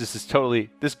gosh,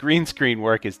 this green screen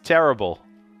work is terrible.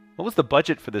 What was the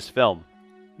budget for this film?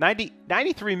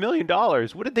 $93 million.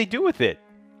 What did they do with it?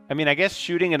 I mean, I guess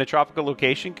shooting in a tropical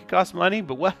location could cost money,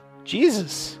 but what?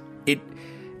 Jesus.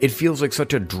 It feels like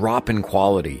such a drop in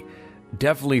quality.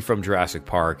 Definitely from Jurassic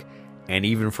Park, and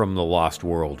even from The Lost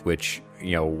World, which,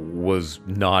 was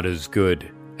not as good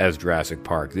as Jurassic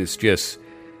Park. This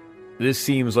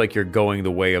seems like you're going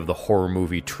the way of the horror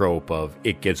movie trope of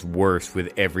it gets worse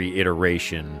with every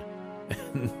iteration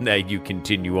that you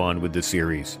continue on with the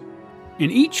series. In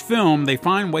each film, they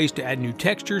find ways to add new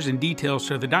textures and details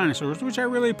to the dinosaurs, which I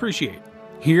really appreciate.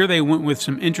 Here they went with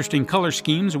some interesting color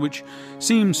schemes, which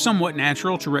seem somewhat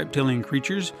natural to reptilian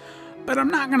creatures, but I'm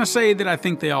not going to say that I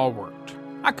think they all worked.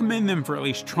 I commend them for at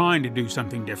least trying to do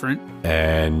something different.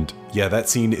 And yeah, that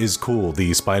scene is cool. The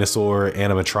Spinosaur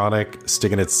animatronic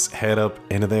sticking its head up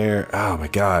into there. Oh my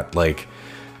god, like,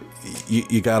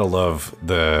 you gotta love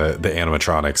the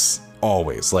animatronics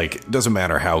always. Like, it doesn't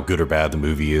matter how good or bad the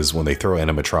movie is, when they throw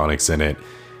animatronics in it,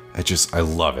 I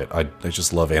love it. I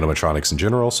just love animatronics in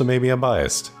general, so maybe I'm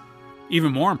biased.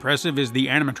 Even more impressive is the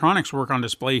animatronics work on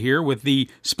display here, with the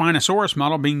Spinosaurus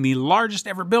model being the largest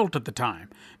ever built at the time,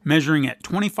 measuring at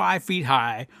 25 feet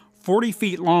high, 40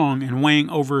 feet long, and weighing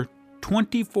over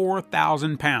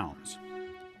 24,000 pounds.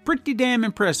 Pretty damn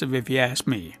impressive if you ask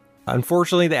me.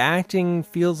 Unfortunately, the acting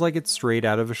feels like it's straight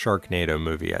out of a Sharknado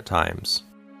movie at times.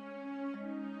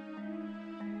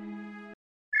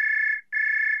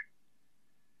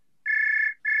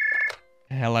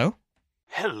 Hello?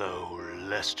 Hello,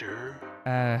 Lester.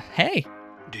 Hey.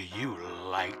 Do you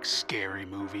like scary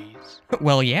movies?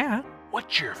 Well, yeah.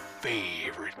 What's your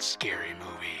favorite scary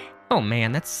movie? Oh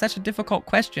man, that's such a difficult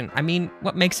question. I mean,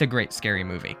 what makes a great scary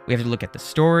movie? We have to look at the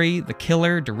story, the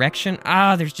killer, direction.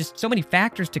 There's just so many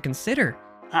factors to consider.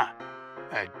 Huh.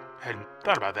 I hadn't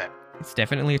thought about that. It's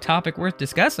definitely a topic worth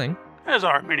discussing. as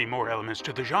are many more elements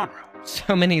to the genre.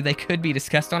 So many they could be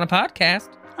discussed on a podcast.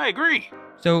 I agree.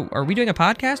 So, are we doing a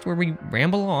podcast where we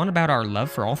ramble on about our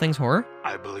love for all things horror?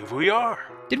 I believe we are.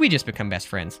 Did we just become best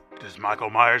friends? Does Michael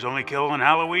Myers only kill on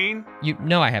Halloween? You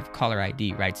know I have caller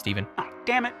ID, right, Steven? Oh,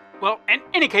 damn it. Well, in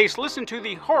any case, listen to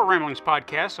the Horror Ramblings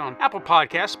podcast on Apple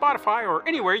Podcasts, Spotify, or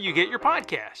anywhere you get your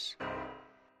podcasts.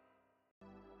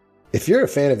 If you're a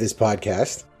fan of this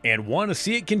podcast and want to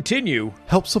see it continue,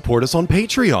 help support us on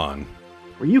Patreon,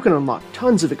 where you can unlock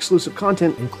tons of exclusive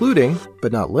content, including,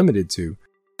 but not limited to,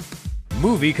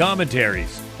 movie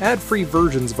commentaries, ad-free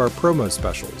versions of our promo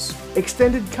specials,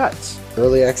 extended cuts,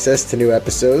 early access to new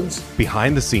episodes,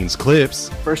 behind-the-scenes clips,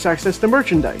 first access to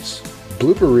merchandise,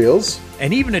 blooper reels,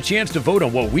 and even a chance to vote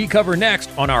on what we cover next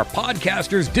on our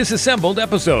Podcasters Disassembled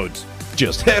episodes.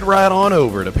 Just head right on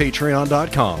over to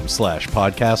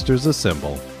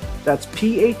patreon.com/podcastersassemble. That's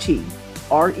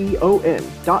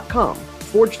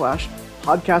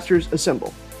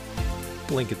patreon.com/podcastersassemble.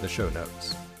 Link in the show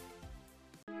notes.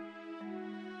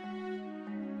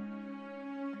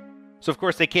 So, of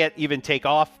course, they can't even take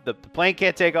off. The plane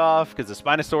can't take off because the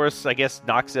Spinosaurus, I guess,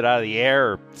 knocks it out of the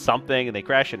air or something, and they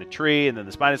crash in a tree, and then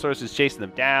the Spinosaurus is chasing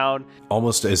them down.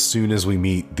 Almost as soon as we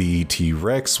meet the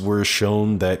T-Rex, we're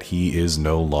shown that he is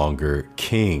no longer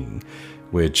king,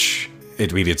 which,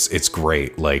 it's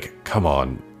great. Like, come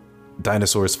on.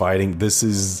 Dinosaurs fighting, this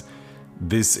is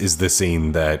the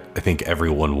scene that I think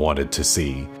everyone wanted to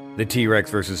see. The T-Rex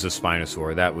versus the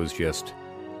Spinosaur, that was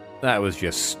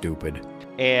just stupid.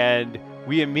 And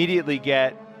we immediately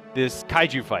get this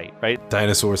kaiju fight, right?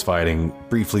 Dinosaurs fighting,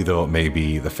 briefly though it may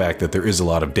be, the fact that there is a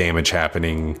lot of damage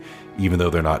happening, even though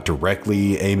they're not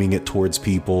directly aiming it towards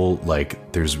people,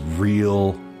 like, there's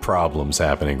real problems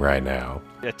happening right now.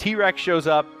 A T-Rex shows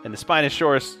up, and the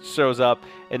Spinosaurus shows up,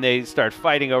 and they start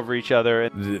fighting over each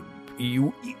other.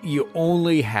 You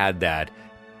only had that.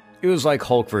 It was like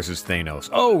Hulk versus Thanos.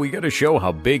 Oh, we gotta show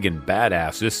how big and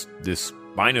badass this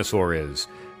Spinosaur is.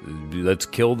 Let's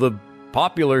kill the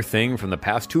popular thing from the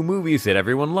past two movies that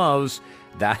everyone loves.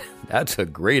 That's a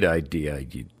great idea,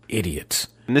 you idiots.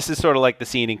 And this is sort of like the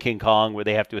scene in King Kong where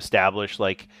they have to establish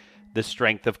like the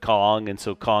strength of Kong, and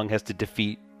so Kong has to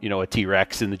defeat, a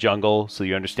T-Rex in the jungle. So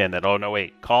you understand that, oh no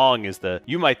wait, Kong is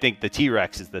you might think the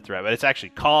T-Rex is the threat, but it's actually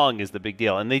Kong is the big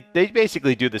deal. And they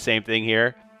basically do the same thing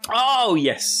here. Oh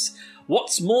yes.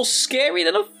 What's more scary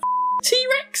than a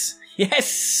T-Rex?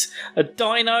 Yes, a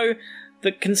dino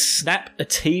that can snap a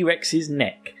T-Rex's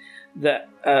neck.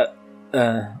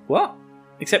 What?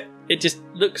 Except it just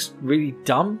looks really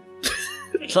dumb.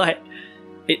 Like,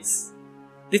 this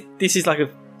is like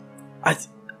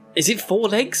is it 4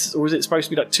 legs, or is it supposed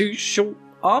to be like 2 short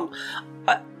arms?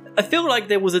 I feel like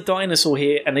there was a dinosaur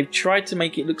here, and they've tried to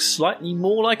make it look slightly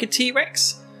more like a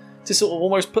T-Rex to sort of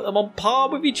almost put them on par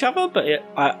with each other. But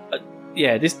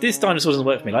this dinosaur doesn't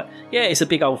work for me. Like, yeah, it's a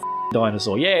big old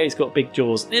dinosaur. Yeah, it's got big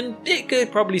jaws, and it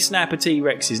could probably snap a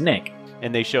T-Rex's neck.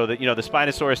 And they show that, the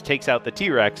Spinosaurus takes out the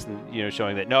T-Rex, and,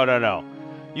 showing that, no.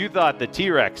 You thought the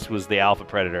T-Rex was the alpha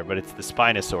predator, but it's the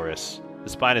Spinosaurus. The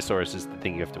Spinosaurus is the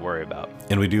thing you have to worry about.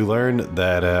 And we do learn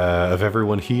that of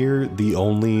everyone here, the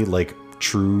only,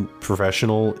 true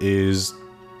professional is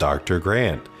Dr.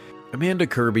 Grant. Amanda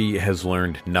Kirby has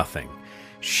learned nothing.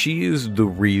 She is the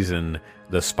reason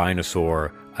the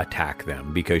Spinosaur attacked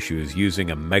them, because she was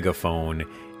using a megaphone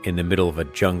in the middle of a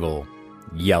jungle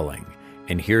yelling.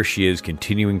 And here she is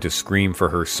continuing to scream for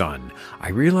her son. I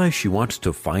realize she wants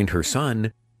to find her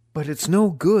son, but it's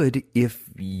no good if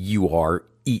you are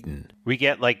eaten. We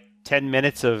get 10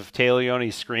 minutes of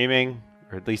Taglioni screaming,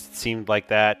 or at least it seemed like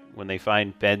that, when they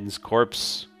find Ben's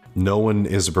corpse. No one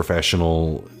is a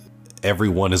professional.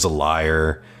 Everyone is a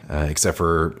liar, except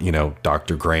for,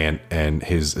 Dr. Grant and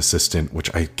his assistant,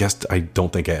 which I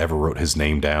don't think I ever wrote his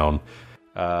name down.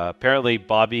 Apparently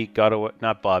Bobby got away.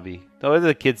 Not Bobby. What's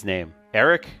the kid's name?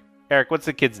 Eric? Eric, what's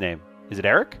the kid's name? Is it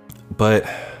Eric? But,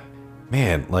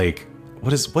 man,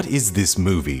 what is this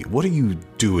movie? What are you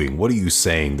doing? What are you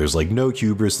saying? There's no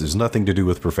hubris. There's nothing to do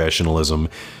with professionalism.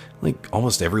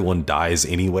 Almost everyone dies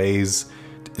anyways.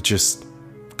 It just,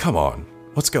 come on.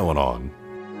 What's going on?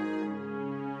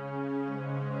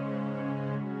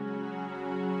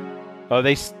 Oh,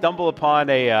 they stumble upon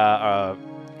a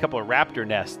couple of raptor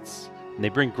nests, and they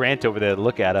bring Grant over there to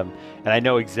look at them. And I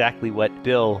know exactly what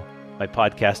Bill, my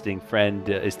podcasting friend,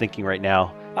 is thinking right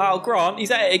now. Oh, Grant,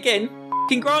 he's at it again.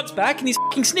 F***ing Grant's back, and he's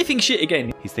f***ing sniffing shit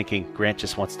again. He's thinking Grant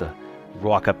just wants to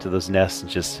walk up to those nests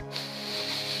and just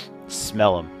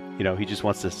smell them. He just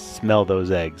wants to smell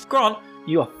those eggs. Grant,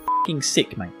 you are f***ing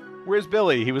sick, mate. Where's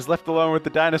Billy? He was left alone with the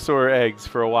dinosaur eggs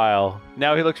for a while.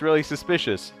 Now he looks really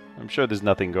suspicious. I'm sure there's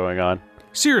nothing going on.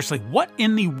 Seriously, what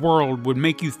in the world would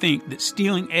make you think that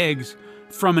stealing eggs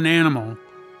from an animal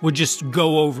would just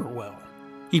go over well?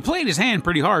 He played his hand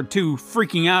pretty hard, too,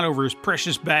 freaking out over his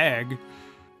precious bag.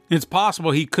 It's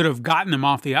possible he could have gotten them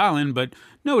off the island, but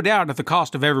no doubt at the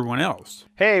cost of everyone else.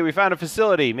 Hey, we found a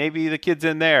facility. Maybe the kid's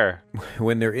in there.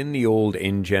 When they're in the old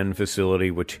InGen facility,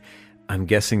 which I'm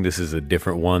guessing this is a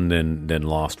different one than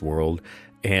Lost World,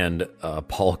 and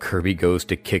Paul Kirby goes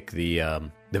to kick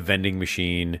the vending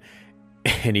machine,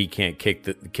 and he can't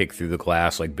kick through the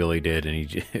glass like Billy did,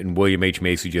 and William H.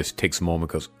 Macy just takes a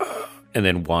moment, goes, ugh, and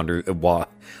then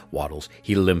waddles.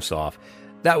 He limps off.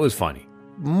 That was funny.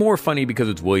 More funny because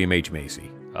it's William H. Macy.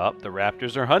 Oh, the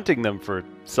raptors are hunting them for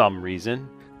some reason.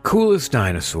 Coolest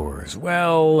dinosaurs.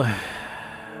 Well, I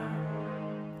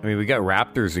mean, we got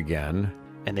raptors again.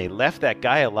 And they left that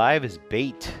guy alive as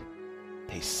bait.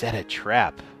 They set a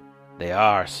trap. They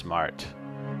are smart.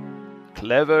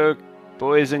 Clever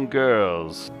boys and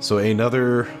girls. So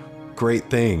another great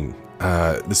thing.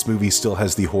 This movie still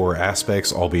has the horror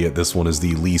aspects, albeit this one is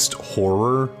the least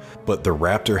horror. But the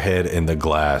raptor head in the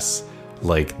glass,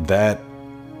 like that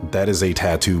is a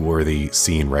tattoo-worthy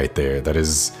scene right there. That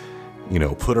is,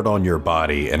 put it on your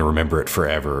body and remember it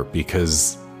forever,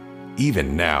 because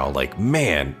even now, like,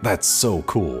 man, that's so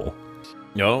cool.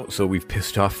 No, so we've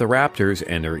pissed off the raptors,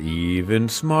 and they're even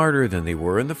smarter than they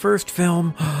were in the first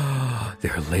film.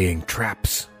 They're laying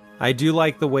traps. I do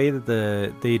like the way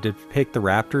that they depict the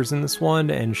raptors in this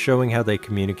one and showing how they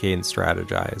communicate and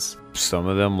strategize. Some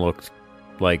of them looked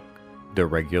like the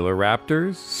regular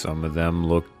raptors. Some of them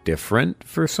looked different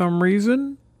for some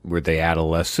reason. Were they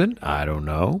adolescent? I don't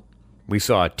know. We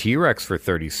saw a T-Rex for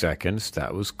 30 seconds.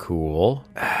 That was cool.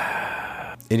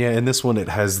 And yeah, in this one, it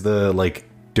has the, like,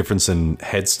 difference in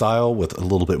head style with a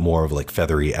little bit more of, like,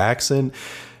 feathery accent.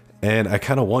 And I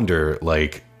kind of wonder,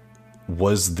 like,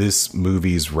 was this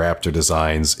movie's raptor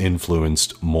designs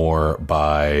influenced more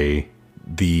by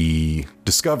the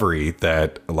discovery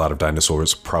that a lot of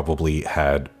dinosaurs probably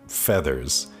had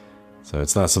feathers? So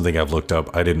it's not something I've looked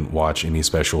up. I didn't watch any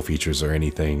special features or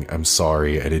anything. I'm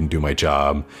sorry, I didn't do my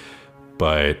job.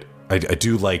 But I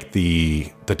do like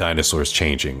the dinosaurs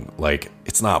changing. Like,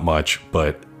 it's not much,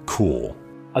 but cool.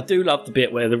 I do love the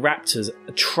bit where the raptors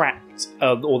are trapped,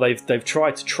 or they've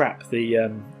tried to trap the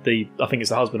I think it's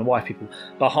the husband and wife people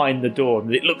behind the door,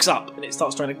 and it looks up and it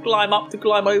starts trying to climb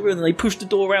over, and then they push the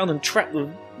door around and trap the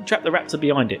raptor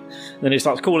behind it. And then it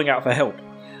starts calling out for help.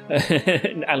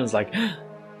 And Alan's like,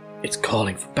 it's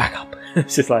calling for backup.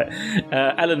 It's just like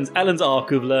Alan's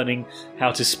arc of learning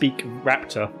how to speak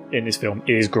raptor in this film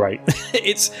is great.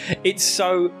 It's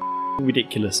so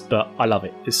ridiculous, but I love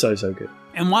it. It's so good.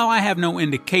 And while I have no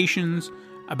indications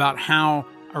about how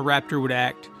a raptor would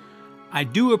act, I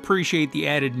do appreciate the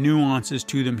added nuances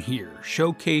to them here,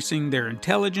 showcasing their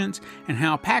intelligence and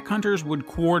how pack hunters would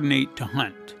coordinate to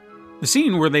hunt. The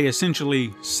scene where they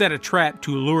essentially set a trap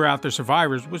to lure out their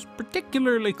survivors was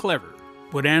particularly clever.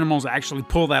 Would animals actually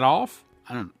pull that off?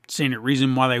 I don't see any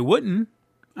reason why they wouldn't.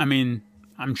 I mean,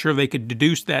 I'm sure they could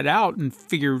deduce that out and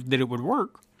figure that it would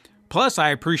work. Plus, I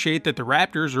appreciate that the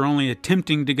raptors are only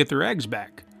attempting to get their eggs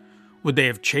back. Would they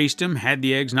have chased them had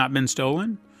the eggs not been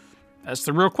stolen? That's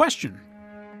the real question.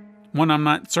 One I'm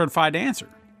not certified to answer.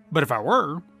 But if I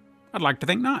were, I'd like to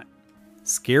think not.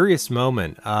 Scariest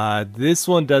moment. This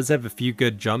one does have a few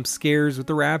good jump scares with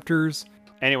the raptors.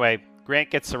 Anyway, Grant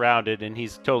gets surrounded and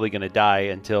he's totally going to die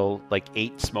until like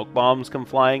 8 smoke bombs come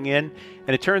flying in.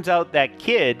 And it turns out that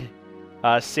kid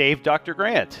saved Dr.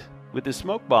 Grant with the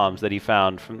smoke bombs that he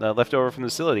found from left over from the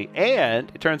facility. And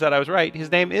it turns out I was right.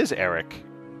 His name is Eric.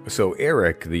 So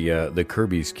Eric, the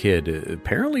Kirby's kid,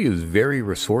 apparently is very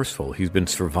resourceful. He's been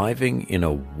surviving in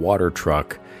a water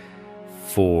truck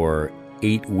for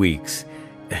 8 weeks,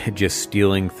 just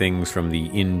stealing things from the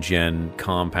InGen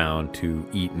compound to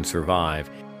eat and survive.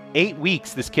 8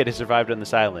 weeks this kid has survived on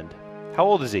this island. How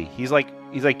old is he? He's like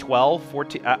 12,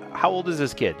 14. How old is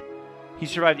this kid? He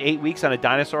survived 8 weeks on a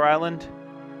dinosaur island?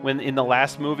 When in the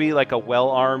last movie, like a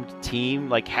well-armed team,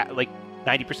 like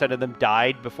 90% of them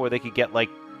died before they could get like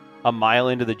a mile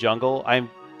into the jungle. I'm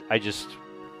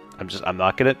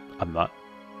not.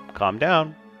 Calm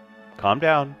down.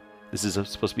 This is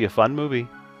supposed to be a fun movie.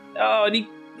 Oh, and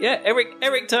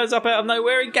Eric turns up out of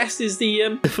nowhere and gasses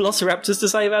the Velociraptors to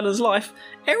save Alan's life.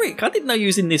 Eric, I didn't know you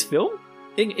was in this film.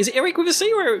 Is it Eric with a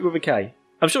C or Eric with a K?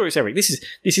 I'm sure it's Eric. This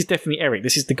is definitely Eric.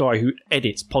 This is the guy who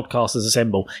edits Podcasters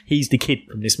Assemble. He's the kid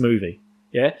from this movie.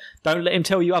 Yeah? Don't let him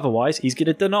tell you otherwise. He's going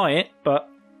to deny it, but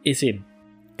it's him.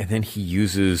 And then he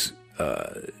uses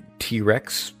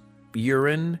T-Rex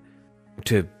urine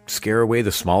to scare away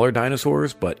the smaller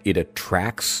dinosaurs, but it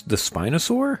attracts the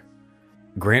Spinosaur?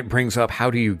 Grant brings up, how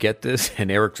do you get this?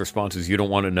 And Eric's response is, you don't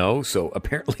want to know? So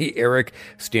apparently Eric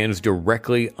stands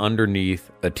directly underneath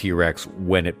a T-Rex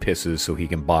when it pisses so he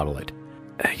can bottle it.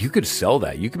 You could sell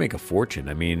that. You could make a fortune.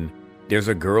 I mean, there's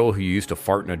a girl who used to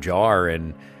fart in a jar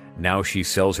and now she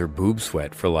sells her boob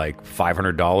sweat for like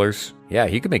 $500. Yeah,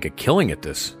 he could make a killing at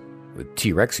this with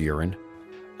T-Rex urine.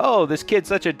 Oh, this kid's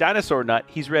such a dinosaur nut.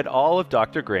 He's read all of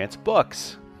Dr. Grant's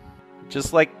books.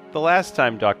 Just like the last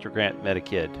time Dr. Grant met a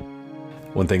kid.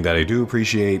 One thing that I do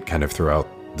appreciate kind of throughout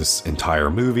this entire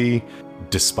movie,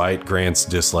 despite Grant's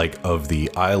dislike of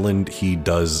the island, he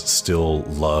does still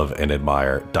love and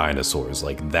admire dinosaurs.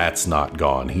 Like, that's not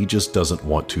gone. He just doesn't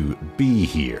want to be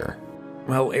here.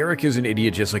 Well, Eric is an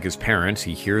idiot just like his parents.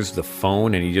 He hears the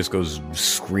phone and he just goes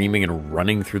screaming and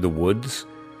running through the woods.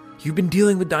 You've been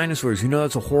dealing with dinosaurs. You know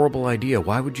that's a horrible idea.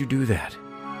 Why would you do that?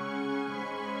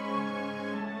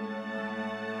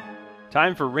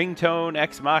 Time for Ringtone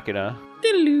Ex Machina.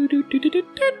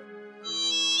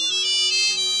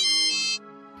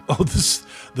 Oh,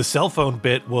 the cell phone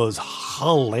bit was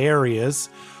hilarious.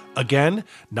 Again,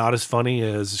 not as funny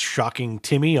as shocking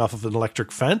Timmy off of an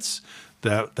electric fence.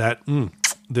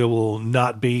 There will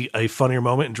not be a funnier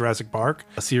moment in Jurassic Park,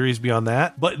 a series beyond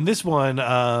that. But in this one,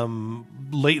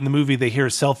 late in the movie, they hear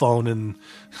a cell phone and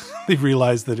they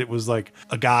realize that it was like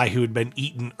a guy who had been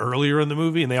eaten earlier in the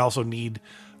movie, and they also need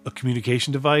a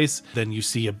communication device. Then you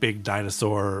see a big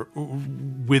dinosaur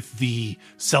with the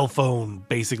cell phone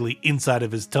basically inside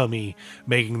of his tummy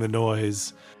making the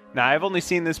noise. Now, I've only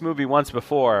seen this movie once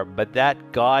before, but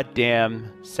that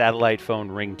goddamn satellite phone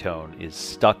ringtone is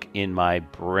stuck in my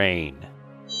brain.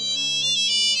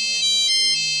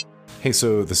 Hey,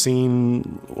 so the scene,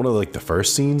 one of like the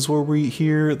first scenes where we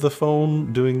hear the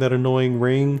phone doing that annoying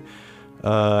ring,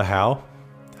 how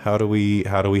do we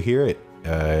hear it?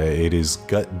 It is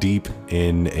gut deep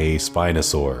in a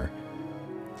Spinosaur.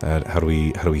 How do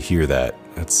we hear that?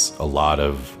 That's a lot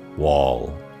of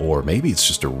wall, or maybe it's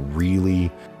just a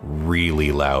really,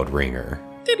 really loud ringer.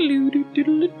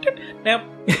 Now,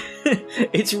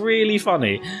 it's really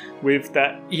funny with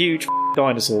that huge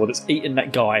dinosaur that's eaten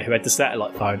that guy who had the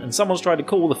satellite phone, and someone's trying to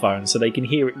call the phone so they can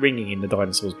hear it ringing in the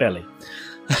dinosaur's belly.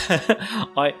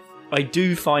 I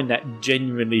do find that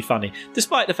genuinely funny,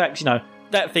 despite the fact,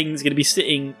 that thing's going to be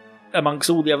sitting amongst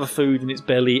all the other food in its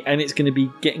belly, and it's going to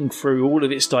be getting through all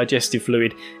of its digestive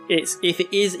fluid. If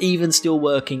it is even still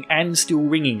working and still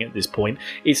ringing at this point,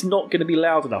 it's not going to be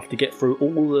loud enough to get through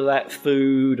all of that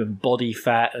food and body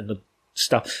fat and the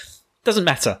stuff. Doesn't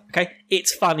matter, okay?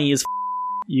 It's funny as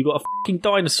you got a fucking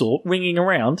dinosaur ringing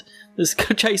around that's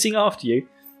chasing after you.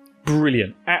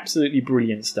 Brilliant. Absolutely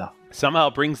brilliant stuff. Somehow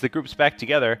brings the groups back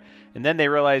together, and then they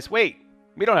realize, wait,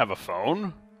 we don't have a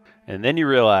phone. And then you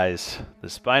realize the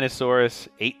Spinosaurus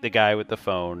ate the guy with the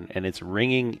phone, and it's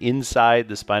ringing inside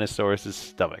the Spinosaurus'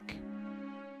 stomach.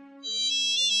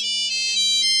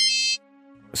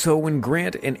 So when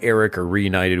Grant and Eric are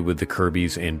reunited with the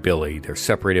Kirbys and Billy, they're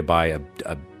separated by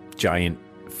a giant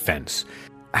fence.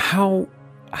 How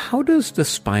does the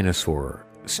Spinosaur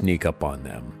sneak up on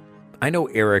them? I know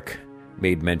Eric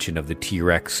made mention of the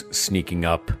T-Rex sneaking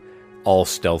up all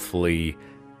stealthily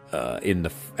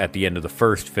at the end of the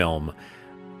first film,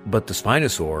 but the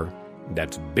Spinosaur,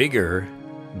 that's bigger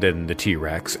than the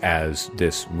T-Rex, as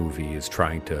this movie is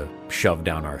trying to shove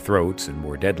down our throats and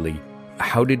more deadly.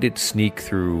 How did it sneak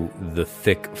through the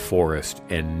thick forest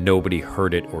and nobody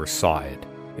heard it or saw it?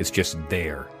 It's just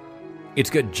there. It's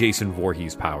got Jason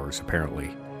Voorhees powers,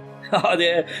 apparently. Oh,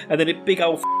 yeah. And then it big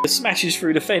old smashes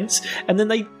through the fence, and then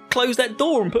they close that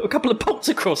door and put a couple of bolts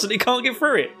across and it can't get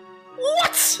through it.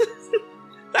 What?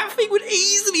 That thing would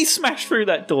easily smash through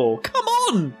that door. Come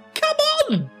on! Come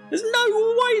on! There's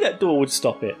no way that door would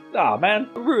stop it. Ah, man.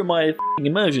 Ruin my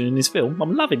immersion in this film.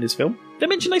 I'm loving this film. They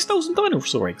mentioned they stole some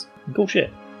dinosaur eggs. Cool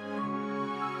shit.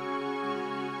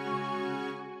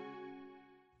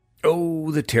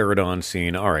 Oh, the pterodon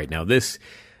scene. All right, now this...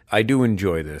 I do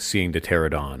enjoy this, seeing the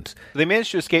pterodons. They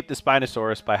managed to escape the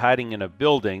Spinosaurus by hiding in a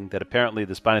building that apparently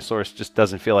the Spinosaurus just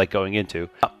doesn't feel like going into.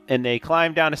 And they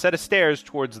climb down a set of stairs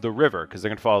towards the river, because they're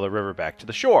going to follow the river back to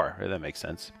the shore. That makes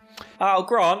sense. Oh,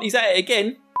 Grant, he's at it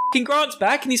again. Fucking Grant's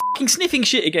back, and he's fucking sniffing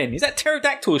shit again. Is that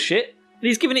pterodactyl shit? And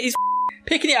he's giving it his...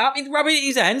 picking it up, he's rubbing it in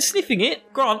his hand, sniffing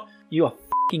it. Grant, you are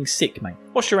fucking sick, mate.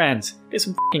 Wash your hands. Get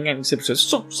some fucking antisepsis.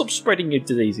 Stop spreading your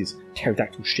diseases.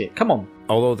 Pterodactyl shit. Come on.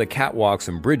 Although the catwalks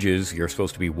and bridges, you're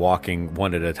supposed to be walking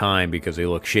one at a time because they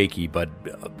look shaky, but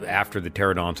after the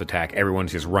pterodons attack,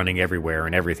 everyone's just running everywhere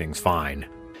and everything's fine.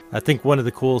 I think one of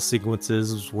the cool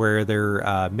sequences is where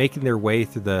they're making their way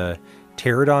through the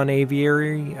pterodon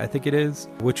aviary, I think it is,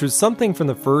 which was something from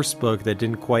the first book that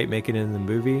didn't quite make it in the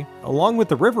movie, along with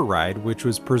the river ride, which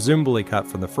was presumably cut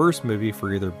from the first movie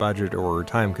for either budget or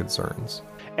time concerns.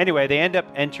 Anyway, they end up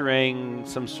entering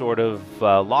some sort of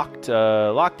locked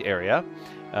area,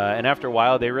 and after a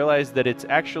while they realize that it's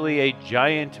actually a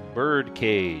giant bird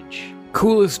cage.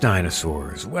 Coolest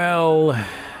dinosaurs. Well,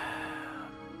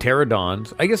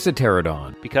 pterodons. I guess the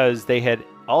pterodon. Because they had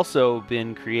also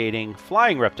been creating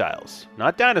flying reptiles,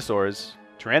 not dinosaurs.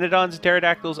 Pteranodons and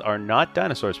pterodactyls are not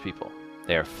dinosaurs, people.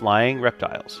 They are flying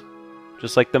reptiles.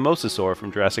 Just like the mosasaur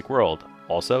from Jurassic World.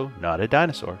 Also not a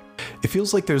dinosaur. It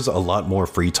feels like there's a lot more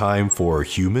free time for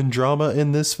human drama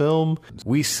in this film.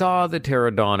 We saw the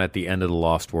pterodon at the end of The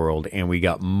Lost World, and we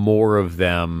got more of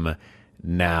them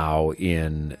now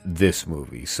in this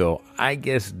movie. So I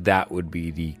guess that would be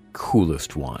the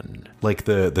coolest one. Like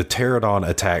the pterodon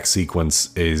attack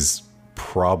sequence is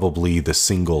probably the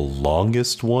single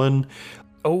longest one.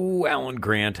 Oh, Alan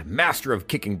Grant, master of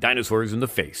kicking dinosaurs in the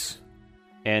face.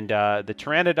 And the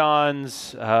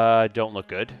pteranodons don't look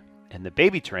good. And the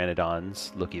baby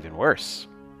pteranodons look even worse.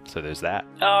 So there's that.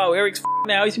 Oh, Eric's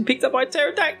now. He's been picked up by a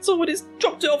pterodactyl and he's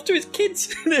dropped it off to his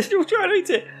kids. They're still trying to eat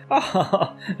it.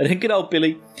 And then good old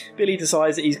Billy. Billy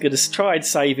decides that he's going to try and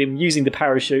save him using the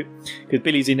parachute, because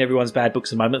Billy's in everyone's bad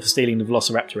books at the moment for stealing the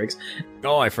velociraptor eggs.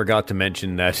 Oh, I forgot to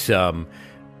mention that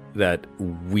that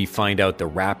we find out the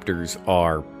raptors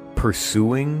are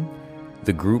pursuing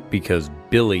the group because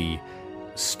Billy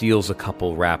steals a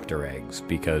couple raptor eggs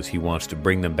because he wants to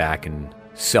bring them back and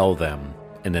sell them,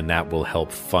 and then that will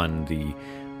help fund the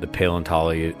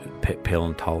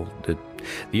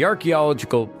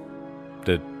archaeological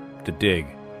the dig,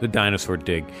 the dinosaur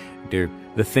dig,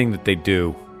 the thing that they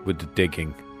do with the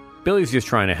digging. Billy's just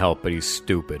trying to help, but he's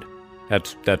stupid.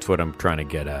 That's what I'm trying to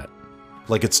get at.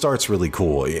 Like, it starts really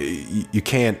cool. You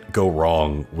can't go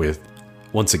wrong with,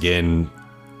 once again,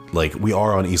 like, we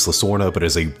are on Isla Sorna, but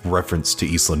as a reference to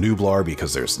Isla Nublar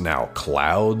because there's now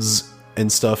clouds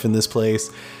and stuff in this place,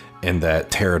 and that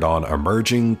pterodon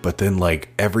emerging. But then, like,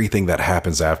 everything that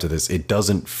happens after this, it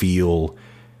doesn't feel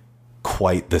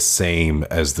quite the same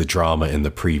as the drama in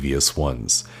the previous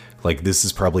ones. Like, this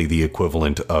is probably the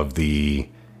equivalent of the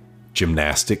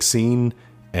gymnastics scene,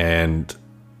 and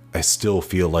I still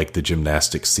feel like the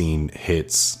gymnastics scene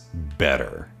hits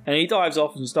better. And he dives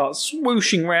off and starts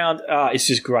swooshing around. It's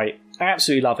just great. I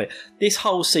absolutely love it. This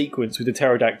whole sequence with the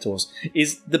pterodactyls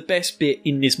is the best bit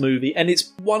in this movie, and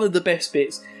it's one of the best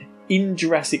bits in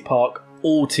Jurassic Park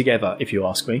altogether, if you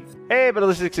ask me. Hey, but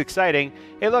this is exciting.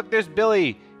 Hey, look, there's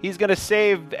Billy. He's going to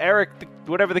save Eric,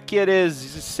 whatever the kid is.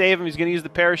 He's going to save him. He's going to use the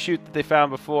parachute that they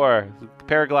found before, the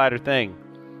paraglider thing.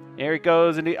 There he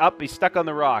goes, and he's stuck on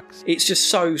the rocks. It's just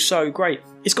so great.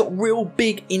 It's got real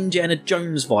big Indiana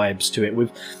Jones vibes to it,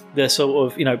 with the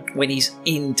sort of, when he's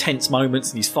in tense moments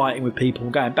and he's fighting with people,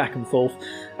 going back and forth.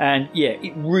 And yeah,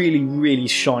 it really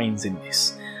shines in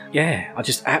this. Yeah, I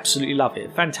just absolutely love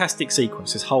it. Fantastic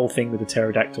sequence, this whole thing with the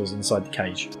pterodactyls inside the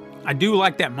cage. I do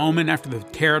like that moment after the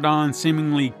pterodon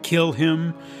seemingly kill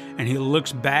him, and he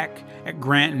looks back at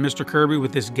Grant and Mr. Kirby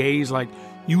with this gaze like,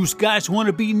 "You guys want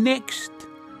to be next?"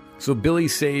 So Billy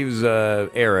saves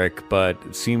Eric,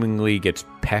 but seemingly gets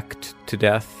pecked to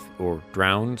death or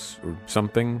drowns or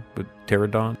something with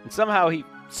pterodon. And somehow he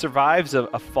survives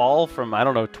a fall from,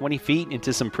 20 feet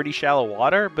into some pretty shallow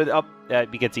water, but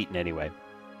he gets eaten anyway.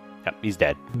 Yep, he's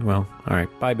dead. Well, all right.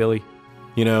 Bye, Billy.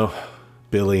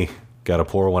 Billy, gotta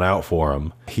pour one out for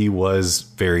him. He was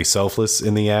very selfless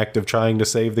in the act of trying to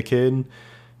save the kid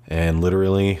and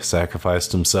literally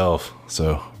sacrificed himself.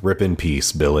 So rip in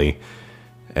peace, Billy.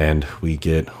 And we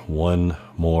get one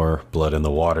more blood in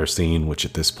the water scene, which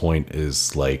at this point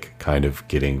is like kind of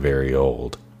getting very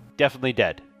old. Definitely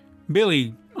dead.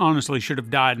 Billy honestly should have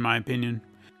died, in my opinion.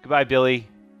 Goodbye, Billy.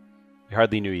 We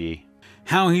hardly knew ye.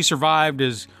 How he survived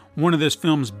is one of this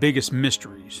film's biggest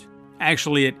mysteries.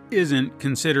 Actually, it isn't,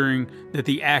 considering that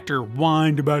the actor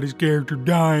whined about his character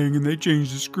dying and they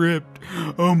changed the script.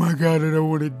 Oh my god, I don't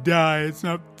want to die. It's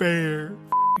not fair.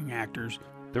 F***ing actors.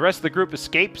 The rest of the group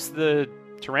escapes the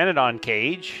pteranodon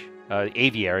cage,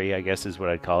 aviary, I guess is what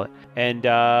I'd call it, and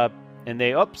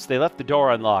they left the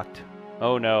door unlocked.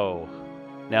 Oh no!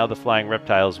 Now the flying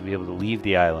reptiles will be able to leave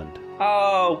the island.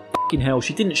 Oh fucking hell!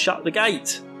 She didn't shut the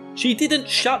gate. She didn't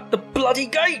shut the bloody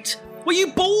gate. Were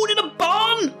you born in a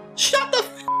barn? Shut the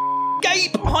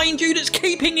gate behind you that's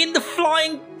keeping in the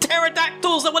flying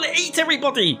pterodactyls that want to eat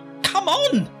everybody. Come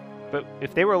on! But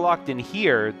if they were locked in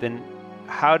here, then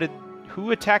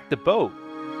who attacked the boat?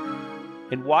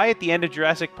 And why at the end of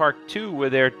Jurassic Park 2 were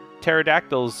there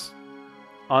pterodactyls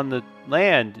on the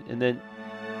land. And then,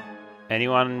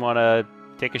 anyone want to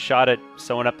take a shot at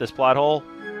sewing up this plot hole?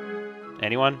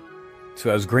 Anyone? So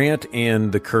as Grant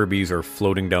and the Kirbys are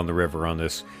floating down the river on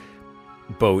this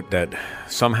boat that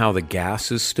somehow the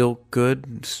gas is still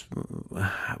good,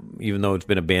 even though it's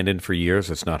been abandoned for years.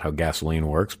 That's not how gasoline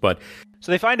works. But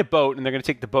so they find a boat, and they're going to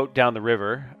take the boat down the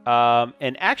river.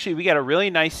 And actually, we got a really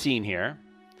nice scene here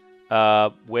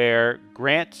where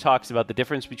Grant talks about the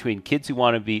difference between kids who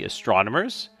want to be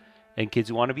astronomers and kids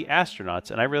who want to be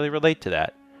astronauts. And I really relate to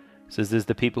that. He says there's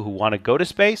the people who want to go to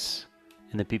space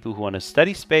and the people who want to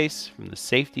study space from the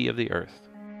safety of the Earth.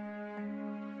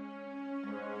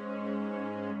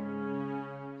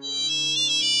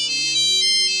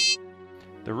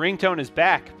 The ringtone is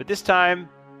back, but this time,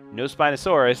 no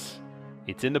Spinosaurus.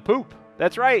 It's in the poop.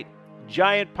 That's right.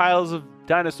 Giant piles of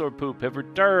dinosaur poop have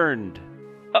returned.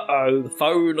 Uh-oh, the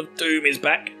phone of doom is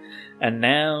back. And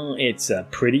now it's a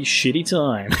pretty shitty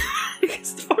time.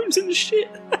 Because the phone's in the shit.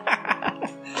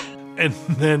 And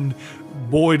then,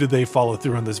 boy, did they follow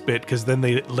through on this bit, because then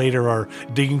they later are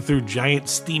digging through giant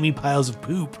steamy piles of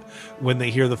poop when they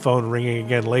hear the phone ringing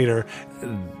again later.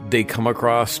 They come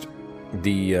across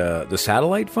the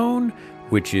satellite phone,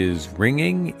 which is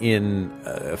ringing in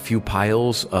a few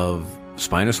piles of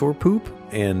Spinosaur poop,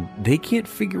 and they can't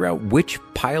figure out which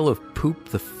pile of poop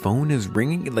the phone is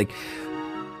ringing. Like,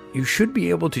 you should be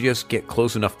able to just get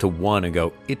close enough to one and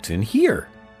go, it's in here.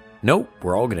 Nope,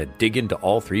 we're all going to dig into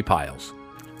all three piles.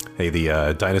 Hey,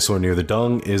 the dinosaur near the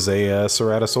dung is a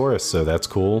Ceratosaurus, so that's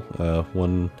cool.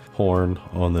 One horn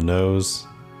on the nose,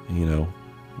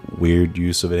 weird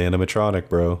use of an animatronic,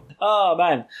 bro. Oh,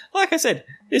 man. Like I said,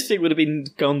 this thing would have been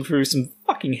gone through some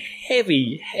fucking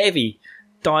heavy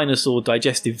dinosaur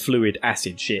digestive fluid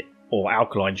acid shit, or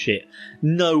alkaline shit.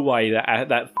 No way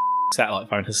that satellite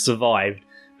phone has survived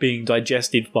being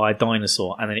digested by a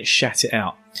dinosaur and then it shat it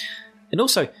out. And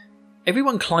also,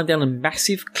 everyone climbed down a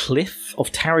massive cliff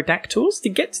of pterodactyls to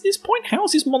get to this point.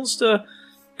 How's this monster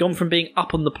gone from being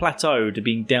up on the plateau to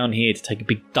being down here to take a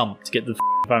big dump to get the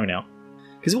phone out?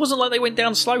 Because it wasn't like they went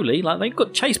down slowly. Like, they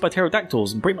got chased by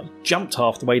pterodactyls and pretty much jumped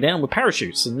half the way down with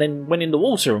parachutes and then went in the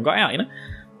water and got out,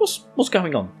 What's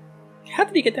going on? How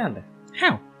did he get down there?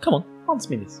 How? Come on, answer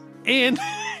me this. And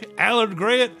Alan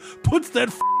Grant puts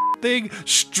that thing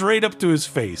straight up to his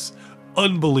face.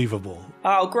 Unbelievable.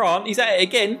 Oh, Grant, he's at it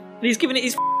again. And he's giving it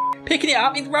his picking it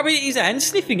up, he's rubbing it in his hands,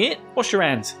 sniffing it. Wash your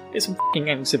hands. Get some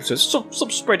antiseptic. Stop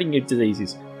spreading your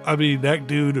diseases. I mean, that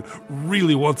dude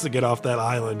really wants to get off that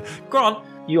island. Grant,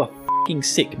 you are fucking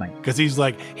sick, mate. Because he's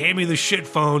like, hand me the shit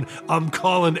phone, I'm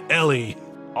calling Ellie.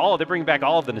 They bring back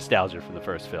all of the nostalgia from the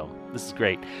first film. This is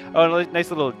great. Oh, and a nice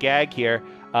little gag here.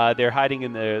 They're hiding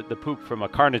in the poop from a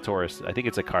Carnotaurus. I think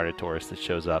it's a Carnotaurus that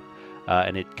shows up.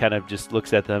 And it kind of just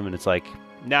looks at them and it's like,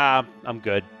 nah, I'm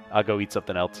good. I'll go eat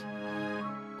something else.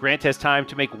 Grant has time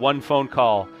to make one phone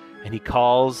call, and he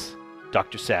calls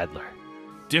Dr. Sadler.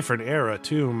 Different era,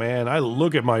 too, man. I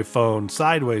look at my phone,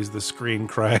 sideways the screen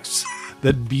cracks.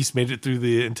 That beast made it through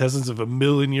the intestines of a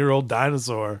 1,000,000-year-old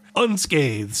dinosaur.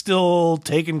 Unscathed, still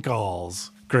taking calls.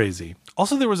 Crazy.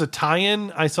 Also, there was a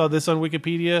tie-in. I saw this on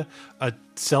Wikipedia. A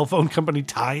cell phone company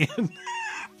tie-in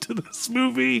to this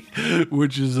movie,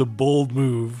 which is a bold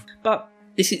move. But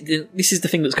this is the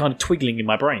thing that's kind of twiggling in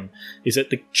my brain, is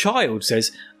that the child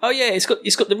says, oh yeah, it's got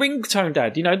the ringtone,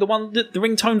 Dad, the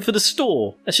ringtone for the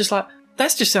store. That's just like,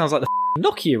 that just sounds like the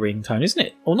Nokia ringtone, isn't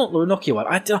it? Or not the Nokia one.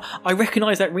 I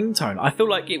recognise that ringtone. I feel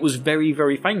like it was very,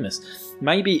 very famous.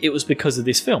 Maybe it was because of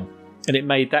this film, and it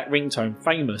made that ringtone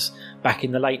famous back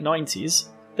in the late 90s,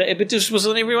 that it just was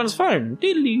on everyone's phone.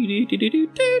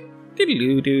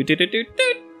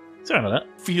 Something like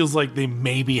that. Feels like they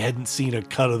maybe hadn't seen a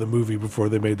cut of the movie before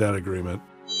they made that agreement.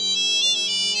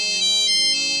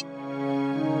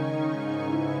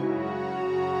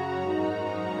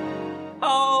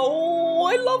 Oh,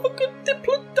 I love a good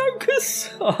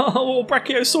Diplodocus. Or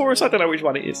Brachiosaurus, I don't know which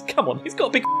one it is. Come on, he's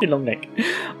got a big long neck.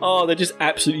 Oh, they're just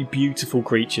absolutely beautiful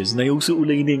creatures, and they all sort of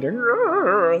lean in.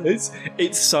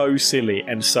 It's so silly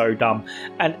and so dumb.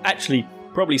 And actually,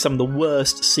 probably some of the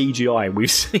worst CGI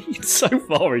we've seen so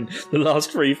far in the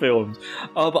last 3 films.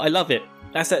 Oh, but I love it.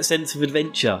 That's that sense of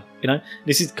adventure,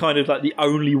 This is kind of like the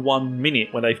only 1 minute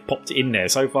when they've popped it in there.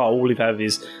 So far, all we've had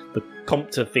is the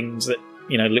Compter things that,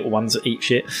 little ones that eat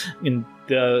shit. And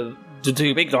the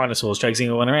 2 big dinosaurs chasing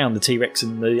everyone around, the T-Rex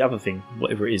and the other thing,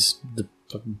 whatever it is, the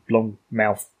long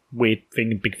mouth, weird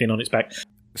thing, big fin on its back.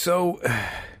 So,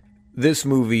 this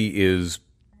movie is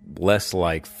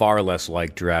far less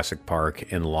like Jurassic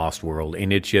Park and Lost World,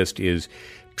 and it just is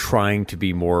trying to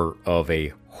be more of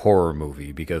a horror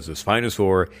movie, because the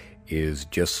Spinosaur is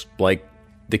just like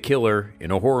the killer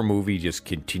in a horror movie, just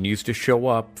continues to show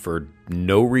up for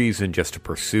no reason, just to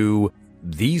pursue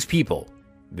these people.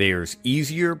 There's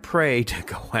easier prey to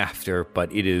go after,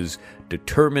 but it is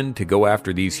determined to go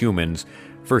after these humans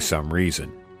for some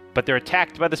reason. But they're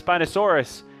attacked by the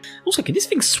Spinosaurus. Also, can this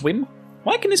thing swim?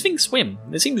 Why can this thing swim?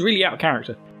 It seems really out of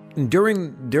character.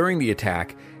 During the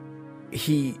attack,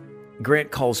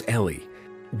 Grant calls Ellie.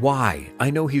 Why? I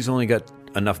know he's only got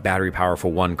enough battery power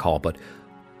for one call, but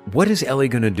what is Ellie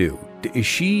going to do? Does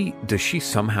she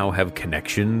somehow have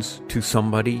connections to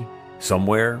somebody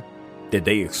somewhere? Did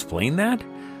they explain that?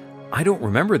 I don't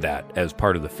remember that as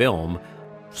part of the film.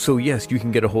 So yes, you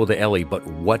can get a hold of Ellie, but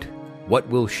what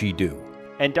will she do?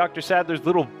 And Dr. Sadler's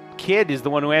little kid is the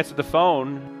one who answered the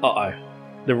phone. Uh-oh.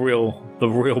 The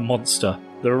real monster.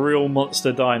 The real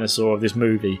monster dinosaur of this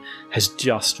movie has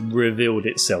just revealed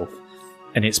itself.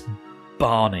 And it's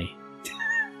Barney.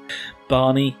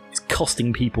 Barney is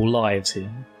costing people lives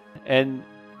here. And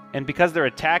because they're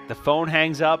attacked, the phone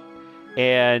hangs up,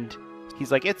 and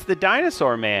he's like, "It's the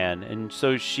dinosaur man." And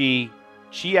so she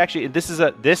actually, this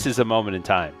is a moment in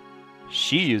time.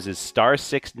 She uses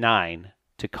 *69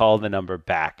 to call the number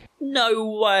back. No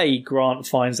way Grant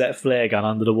finds that flare gun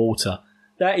under the water.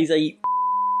 That is a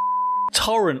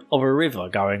torrent of a river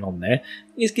going on there.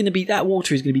 That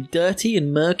water is going to be dirty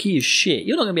and murky as shit.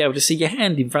 You're not going to be able to see your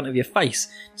hand in front of your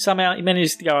face. Somehow he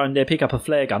manages to go in there, pick up a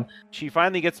flare gun. She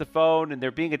finally gets the phone, and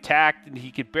they're being attacked, and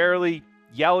he could barely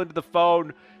yell into the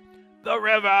phone, "The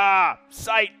river!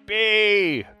 Site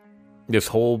B!" This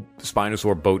whole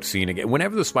Spinosaur boat scene again.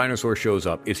 Whenever the Spinosaur shows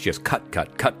up, it's just cut.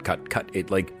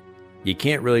 It you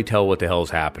can't really tell what the hell's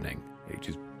happening. They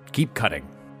just keep cutting.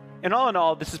 And all in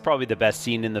all, this is probably the best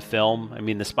scene in the film. I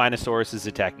mean, the Spinosaurus is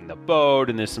attacking the boat,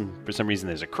 and for some reason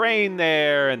there's a crane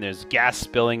there, and there's gas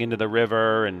spilling into the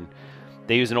river, and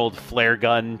they use an old flare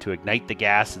gun to ignite the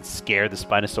gas and scare the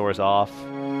Spinosaurus off.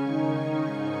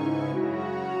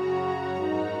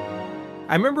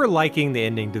 I remember liking the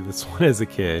ending to this one as a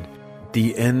kid.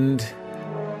 The end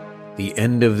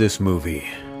of this movie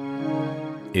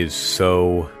is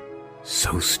so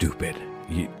stupid.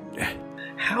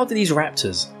 How do these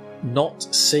raptors not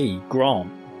see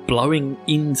Grant blowing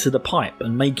into the pipe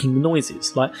and making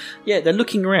noises? They're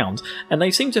looking around, and they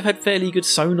seem to have had fairly good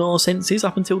sonar senses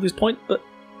up until this point, but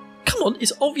come on,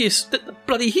 it's obvious that the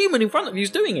bloody human in front of you is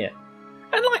doing it.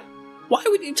 And why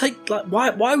would you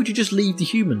why would you just leave the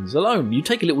humans alone? You'd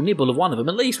take a little nibble of one of them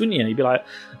at least, wouldn't you? You'd be like,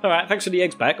 alright, thanks for the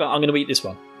eggs back, I'm going to eat this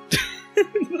one.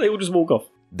 They all just walk off.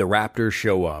 The raptors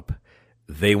show up.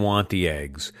 They want the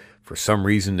eggs. For some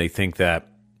reason, they think that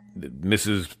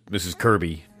Mrs.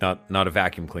 Kirby, not a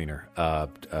vacuum cleaner,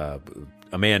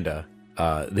 Amanda,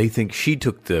 they think she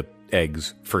took the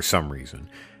eggs for some reason,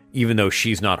 even though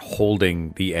she's not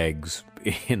holding the eggs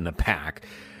in the pack.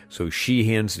 So she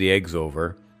hands the eggs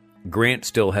over. Grant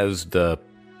still has the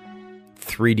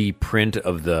 3D print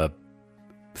of the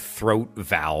throat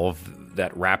valve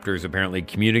that raptors apparently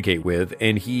communicate with,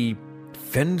 and he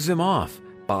fends them off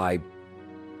by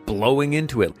blowing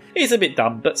into it. It's a bit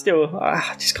dumb, but still,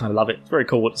 I just kind of love it. It's very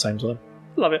cool at the same time.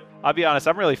 Love it. I'll be honest,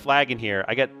 I'm really flagging here.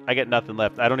 I get nothing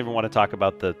left. I don't even want to talk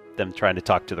about them trying to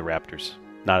talk to the raptors.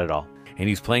 Not at all. And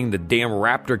he's playing the damn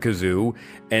raptor kazoo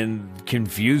and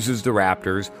confuses the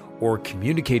raptors or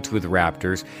communicates with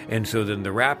raptors. And so then the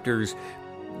raptors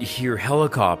hear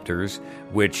helicopters,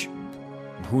 which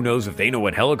who knows if they know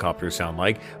what helicopters sound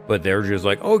like, but they're just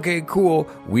like, okay, cool.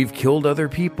 We've killed other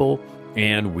people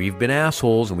and we've been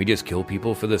assholes and we just kill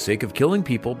people for the sake of killing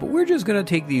people, but we're just going to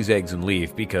take these eggs and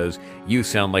leave because you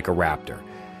sound like a raptor.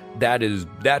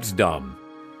 That's dumb.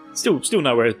 Still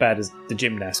nowhere as bad as the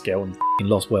gymnast girl in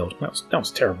Lost World. That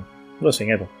was terrible. Worst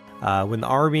thing ever. When the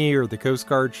army or the Coast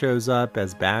Guard shows up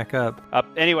as backup.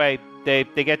 Anyway, they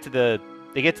get to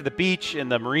the beach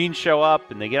and the Marines show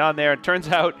up and they get on there. It turns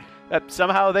out that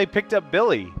somehow they picked up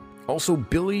Billy. Also,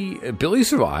 Billy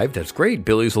survived. That's great.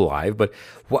 Billy's alive. But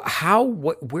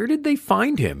where did they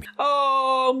find him?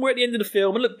 Oh, we're at the end of the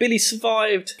film, and look, Billy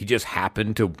survived. He just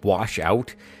happened to wash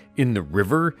out in the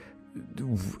river.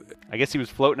 I guess he was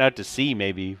floating out to sea,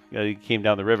 maybe. He came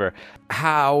down the river.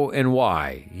 How and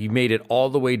why? He made it all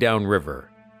the way down river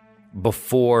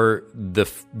before the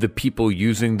people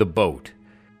using the boat.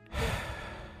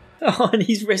 Oh, and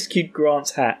he's rescued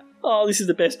Grant's hat. Oh, this is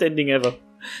the best ending ever.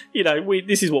 You know,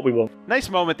 this is what we want. Nice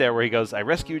moment there where he goes, "I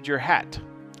rescued your hat."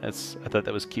 I thought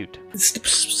that was cute.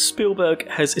 Spielberg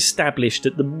has established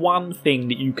that the one thing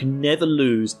that you can never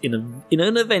lose in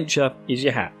an adventure is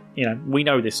your hat. You know, we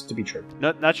know this to be true.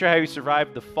 Not sure how he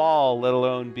survived the fall, let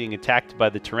alone being attacked by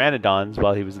the pteranodons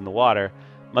while he was in the water.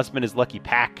 Must have been his lucky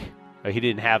pack. Or he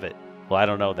didn't have it. Well, I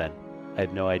don't know then. I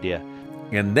have no idea.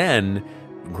 And then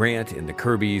Grant and the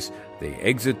Kirbys, they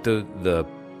exit the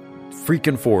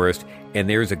freaking forest, and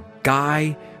there's a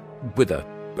guy with a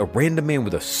random man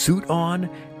with a suit on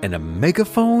and a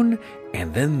megaphone,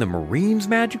 and then the Marines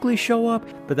magically show up.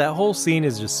 But that whole scene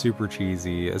is just super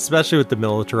cheesy, especially with the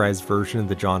militarized version of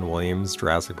the John Williams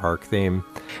Jurassic Park theme.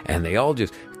 And they all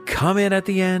just come in at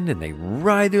the end, and they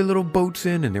ride their little boats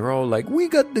in, and they're all like, we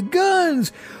got the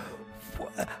guns!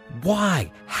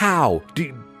 Why? How?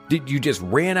 Did you just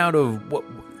ran out of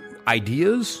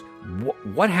ideas?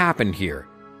 What happened here?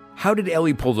 How did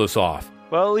Ellie pull this off?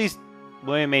 Well, at least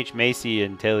William H. Macy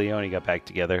and Tay Leone got back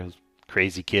together. Those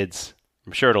crazy kids.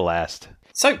 I'm sure it'll last.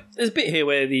 So there's a bit here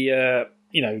where the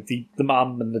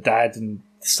mum and the dad and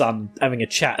the son having a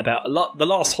chat about the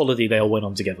last holiday they all went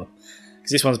on together,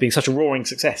 because this one's been such a roaring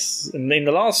success. And in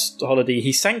the last holiday,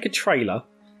 he sank a trailer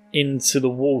into the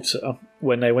water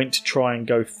when they went to try and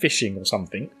go fishing or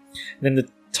something. And then the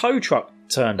tow truck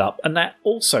turned up, and that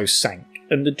also sank.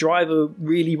 And the driver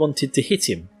really wanted to hit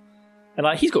him. And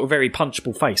he's got a very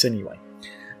punchable face anyway.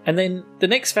 And then the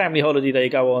next family holiday they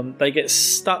go on, they get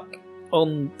stuck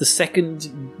on the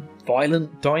second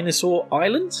violent dinosaur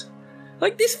island.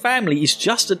 Like, this family is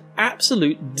just an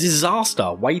absolute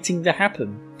disaster waiting to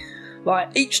happen. Like,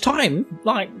 each time,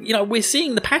 we're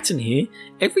seeing the pattern here.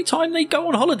 Every time they go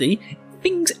on holiday,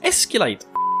 things escalate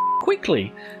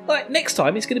quickly. Like, next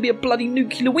time it's going to be a bloody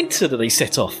nuclear winter that they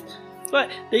set off. Like,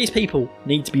 these people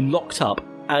need to be locked up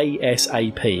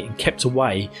ASAP and kept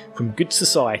away from good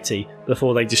society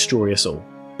before they destroy us all.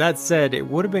 That said, it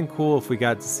would have been cool if we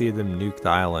got to see them nuke the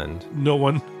island. No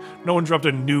one dropped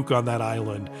a nuke on that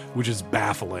island, which is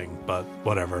baffling, but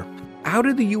whatever. How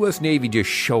did the U.S. Navy just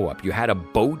show up? You had a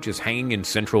boat just hanging in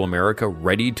Central America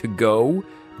ready to go,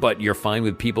 but you're fine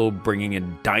with people bringing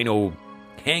in dino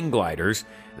hang gliders.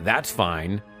 That's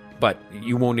fine, but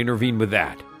you won't intervene with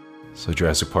that. So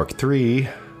Jurassic Park III,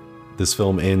 this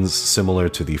film ends similar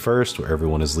to the first, where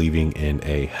everyone is leaving in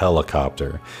a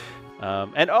helicopter.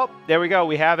 There we go.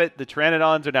 We have it. The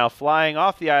Pteranodons are now flying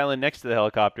off the island next to the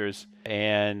helicopters.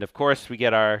 And, of course, we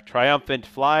get our triumphant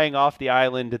flying off the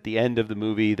island at the end of the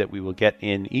movie that we will get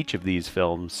in each of these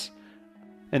films.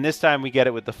 And this time we get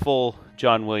it with the full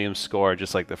John Williams score,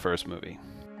 just like the first movie.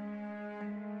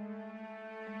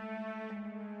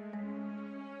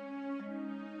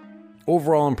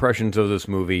 Overall impressions of this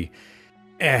movie,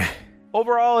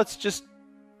 Overall, it's just,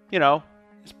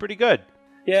 it's pretty good.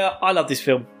 Yeah, I love this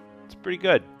film. It's pretty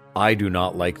good. I do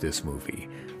not like this movie.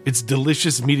 It's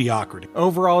delicious mediocrity.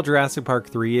 Overall, Jurassic Park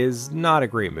 3 is not a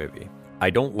great movie. I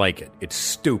don't like it. It's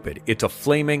stupid. It's a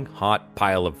flaming hot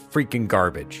pile of freaking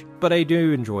garbage. But I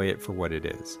do enjoy it for what it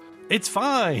is. It's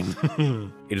fine.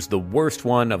 It is the worst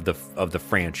one of the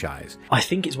franchise. I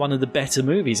think it's one of the better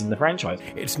movies in the franchise.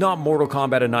 It's not Mortal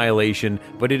Kombat Annihilation,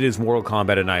 but it is Mortal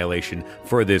Kombat Annihilation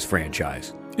for this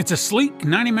franchise. It's a sleek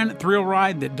 90-minute thrill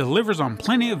ride that delivers on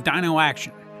plenty of dino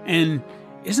action. And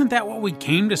isn't that what we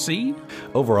came to see?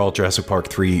 Overall, Jurassic Park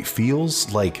 3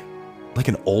 feels like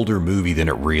an older movie than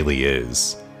it really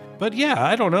is. But yeah,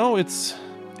 I don't know. This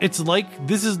is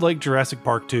like Jurassic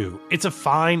Park II. It's a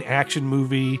fine action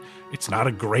movie. It's not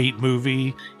a great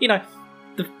movie.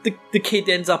 The kid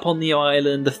ends up on the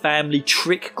island. The family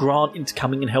trick Grant into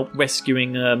coming and help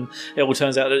rescuing. It all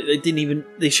turns out that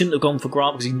they shouldn't have gone for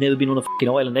Grant because he'd never been on a fucking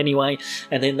island anyway.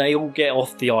 And then they all get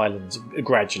off the island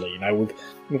gradually.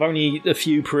 With only a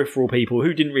few peripheral people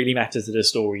who didn't really matter to the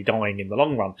story dying in the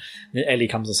long run. And Ellie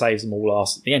comes and saves them all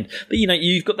last at the end. But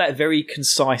you've got that very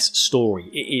concise story.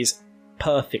 It is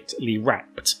perfectly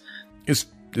wrapped.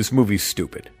 This movie's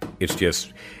stupid.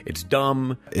 It's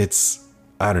dumb.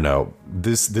 I don't know.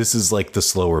 This is like the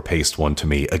slower paced one to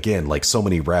me. Again, like so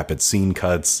many rapid scene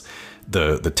cuts,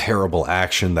 the terrible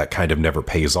action that kind of never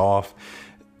pays off,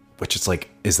 which is like,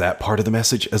 is that part of the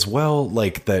message as well?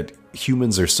 Like that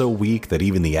humans are so weak that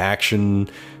even the action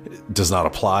does not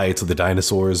apply to the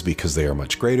dinosaurs because they are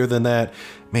much greater than that.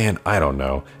 Man, I don't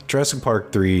know. Jurassic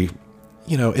Park 3,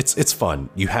 it's fun.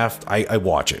 I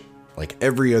watch it. Like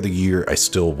every other year, I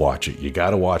still watch it. You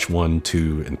gotta watch 1,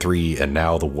 2, and 3, and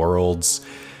now the Worlds.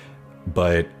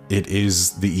 But it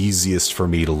is the easiest for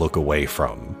me to look away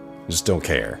from. I just don't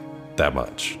care that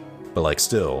much. But like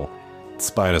still,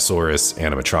 Spinosaurus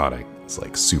animatronic is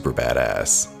like super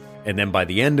badass. And then by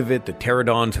the end of it, the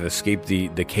pterodons have escaped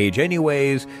the cage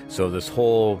anyways, so this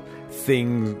whole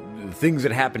thing things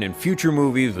that happen in future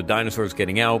movies with dinosaurs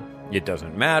getting out, it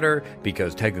doesn't matter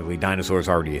because technically dinosaurs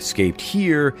already escaped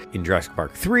here in Jurassic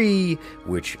Park 3,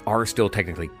 which are still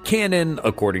technically canon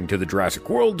according to the Jurassic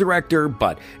World director,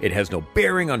 but it has no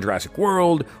bearing on Jurassic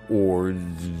World or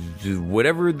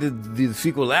whatever the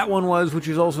sequel to that one was, which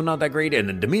is also not that great. And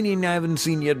the Dominion I haven't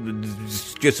seen yet.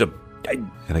 It's just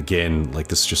and again, like,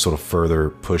 this just sort of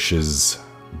further pushes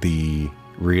the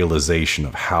realization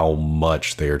of how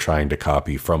much they are trying to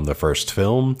copy from the first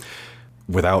film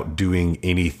without doing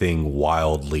anything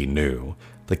wildly new.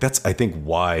 Like, that's, I think,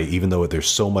 why, even though there's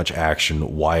so much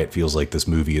action, why it feels like this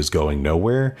movie is going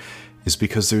nowhere is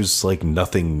because there's, like,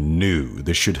 nothing new.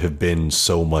 This should have been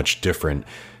so much different,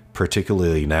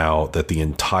 particularly now that the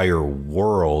entire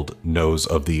world knows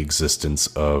of the existence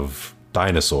of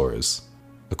dinosaurs,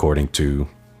 according to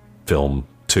film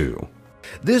 2.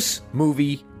 This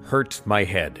movie hurt my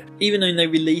head. Even though they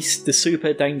released the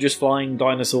super dangerous flying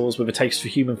dinosaurs with a taste for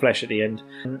human flesh at the end,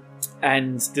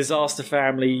 and Disaster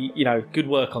Family, you know, good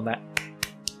work on that.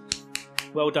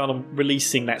 Well done on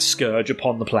releasing that scourge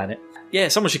upon the planet. Yeah,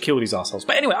 someone should kill these assholes.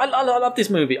 But anyway, I love this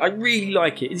movie. I really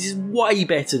like it. This is way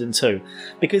better than 2,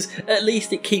 because at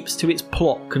least it keeps to its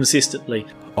plot consistently.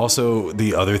 Also,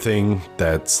 the other thing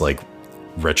that's like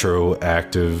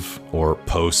retroactive or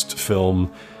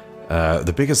post-film,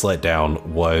 the biggest letdown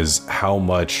was how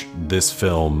much this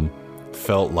film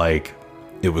felt like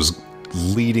it was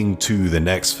leading to the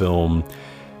next film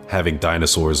having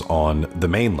dinosaurs on the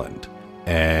mainland.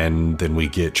 And then we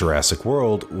get Jurassic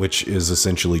World, which is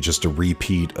essentially just a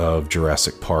repeat of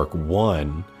Jurassic Park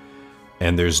 1,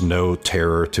 and there's no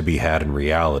terror to be had in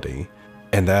reality.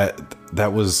 And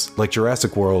that was like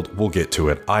Jurassic World, we'll get to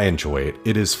it. I enjoy it.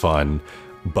 It is fun,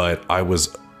 but I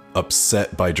was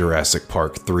upset by Jurassic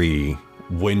Park 3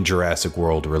 when Jurassic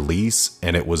World released,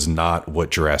 and it was not what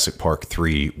Jurassic Park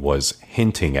 3 was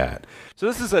hinting at. So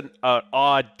this is an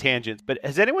odd tangent, but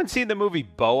has anyone seen the movie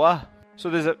Boa? So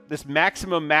there's this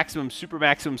maximum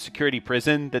security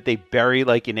prison that they bury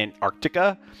like in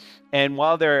Antarctica, and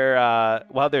while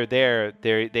they're there,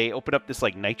 they open up this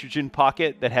like nitrogen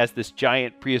pocket that has this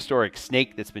giant prehistoric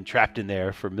snake that's been trapped in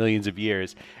there for millions of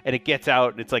years, and it gets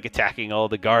out and it's like attacking all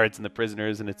the guards and the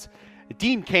prisoners, and it's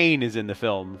Dean Cain is in the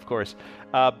film, of course,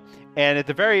 and at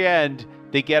the very end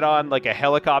they get on like a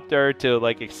helicopter to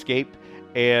like escape.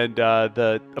 And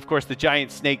of course the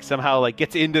giant snake somehow like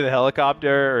gets into the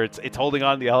helicopter, or it's holding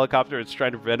on to the helicopter. It's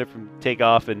trying to prevent it from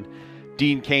takeoff, and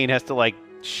Dean Cain has to like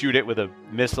shoot it with a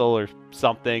missile or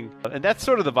something. And that's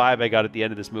sort of the vibe I got at the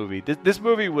end of this movie. This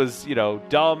movie was, you know,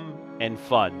 dumb and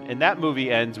fun. And that movie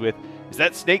ends with, "Is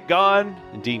that snake gone?"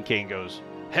 And Dean Cain goes,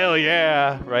 "Hell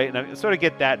yeah!" Right? And I sort of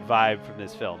get that vibe from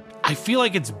this film. I feel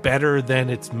like it's better than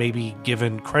it's maybe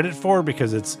given credit for,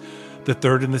 because it's the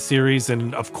third in the series,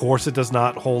 and of course it does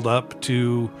not hold up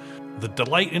to the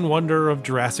delight and wonder of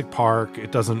Jurassic Park.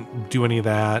 It doesn't do any of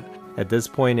that. At this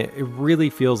point, it really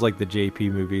feels like the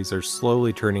JP movies are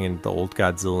slowly turning into the old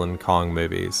Godzilla and Kong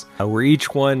movies, where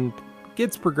each one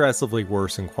gets progressively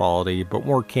worse in quality, but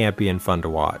more campy and fun to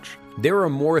watch. There are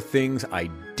more things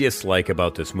I dislike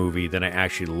about this movie than I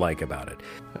actually like about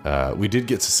it. We did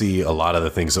get to see a lot of the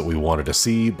things that we wanted to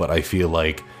see, but I feel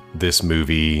like this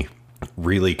movie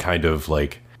really kind of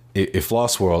like, if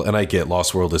Lost World, and I get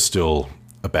Lost World is still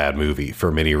a bad movie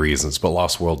for many reasons, but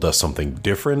Lost World does something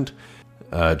different.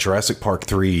 Jurassic Park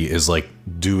 3 is like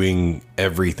doing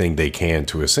everything they can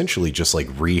to essentially just like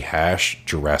rehash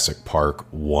Jurassic Park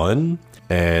 1.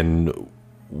 And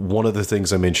one of the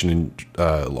things I mentioned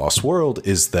in Lost World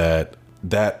is that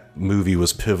movie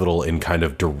was pivotal in kind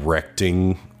of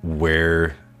directing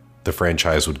where the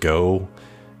franchise would go,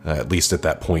 at least at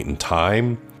that point in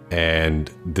time. And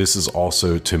this is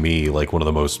also, to me, like one of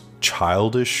the most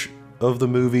childish of the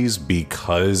movies,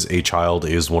 because a child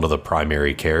is one of the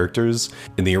primary characters.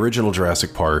 In the original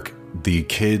Jurassic Park, the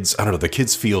kids, I don't know, the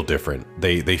kids feel different.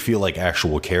 They feel like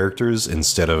actual characters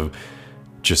instead of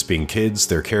just being kids.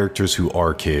 They're characters who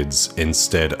are kids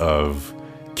instead of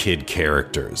kid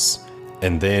characters.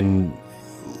 And then,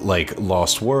 like,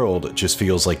 Lost World just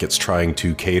feels like it's trying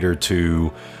to cater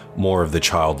to more of the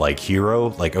childlike hero.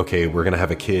 Like, okay, we're gonna have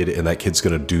a kid and that kid's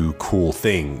gonna do cool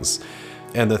things,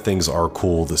 and the things are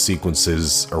cool, the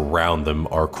sequences around them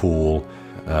are cool,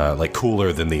 like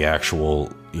cooler than the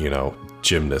actual, you know,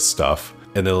 gymnast stuff.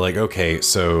 And they're like, okay,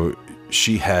 so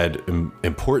she had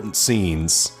important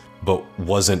scenes but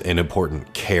wasn't an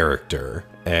important character.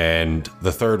 And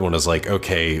the third one is like,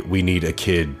 okay, we need a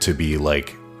kid to be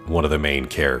like one of the main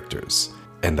characters,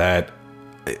 and that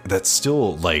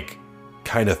still like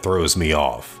kind of throws me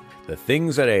off. The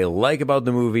things that I like about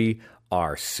the movie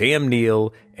are Sam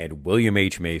Neill and William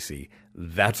H. Macy.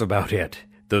 That's about it.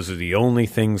 Those are the only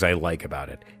things I like about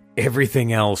it.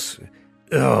 Everything else,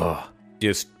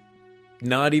 just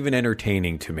not even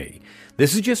entertaining to me.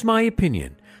 This is just my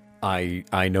opinion.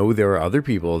 I know there are other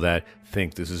people that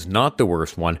think this is not the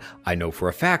worst one. I know for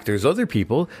a fact there's other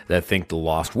people that think The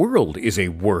Lost World is a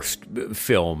worse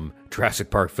film,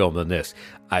 Jurassic Park film than this.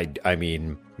 I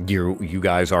mean, you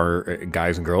guys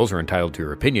and girls are entitled to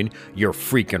your opinion. You're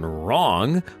freaking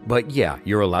wrong, but yeah,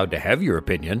 you're allowed to have your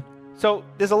opinion. So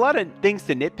there's a lot of things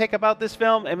to nitpick about this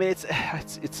film. I mean,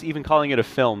 it's even calling it a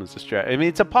film is a stretch. I mean,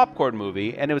 it's a popcorn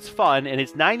movie, and it was fun, and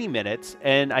it's 90 minutes,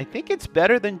 and I think it's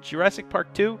better than Jurassic Park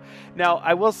II. Now,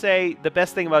 I will say the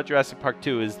best thing about Jurassic Park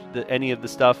II is any of the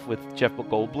stuff with Jeff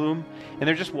Goldblum, and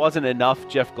there just wasn't enough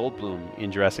Jeff Goldblum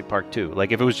in Jurassic Park II.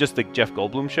 Like, if it was just the Jeff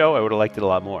Goldblum show, I would have liked it a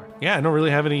lot more. Yeah, I don't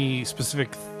really have any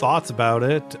specific thoughts about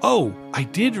it. Oh, I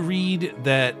did read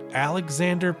that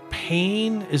Alexander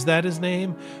Payne, is that his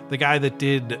name? The guy that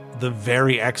did the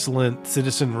very excellent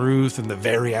Citizen Ruth and the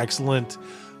very excellent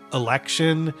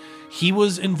Election. He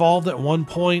was involved at one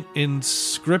point in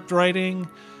script writing.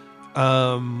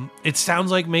 It sounds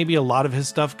like maybe a lot of his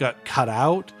stuff got cut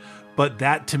out, but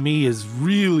that to me is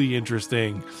really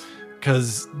interesting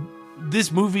because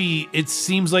this movie, it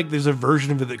seems like there's a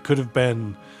version of it that could have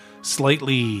been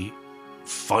slightly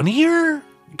funnier.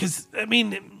 Because, I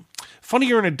mean,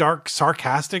 funnier in a dark,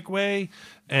 sarcastic way.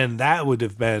 And that would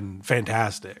have been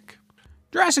fantastic.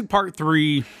 Jurassic Park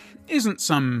 3 isn't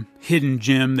some hidden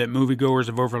gem that moviegoers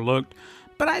have overlooked,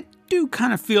 but I do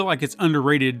kind of feel like it's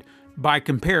underrated by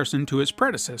comparison to its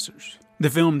predecessors. The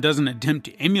film doesn't attempt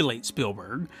to emulate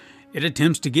Spielberg. It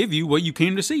attempts to give you what you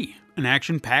came to see, an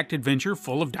action-packed adventure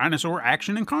full of dinosaur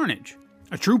action and carnage.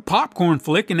 A true popcorn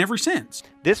flick in every sense.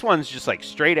 This one's just like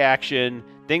straight action,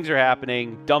 things are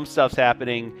happening, dumb stuff's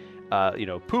happening,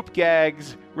 poop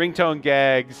gags, ringtone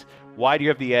gags, why do you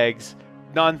have the eggs?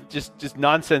 Just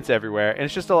nonsense everywhere, and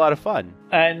it's just a lot of fun.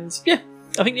 And yeah,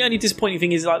 I think the only disappointing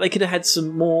thing is like they could have had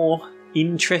some more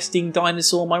interesting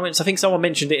dinosaur moments. I think someone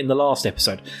mentioned it in the last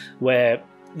episode, where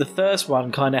the first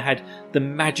one kind of had the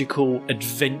magical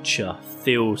adventure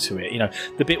feel to it. You know,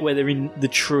 the bit where they're in the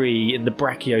tree and the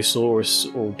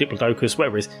Brachiosaurus or Diplodocus,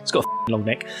 whatever it is, it's got a long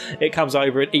neck. It comes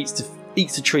over and eats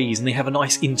the trees, and they have a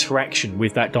nice interaction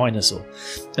with that dinosaur.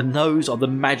 And those are the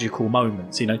magical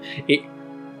moments. You know, it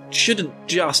shouldn't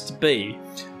just be,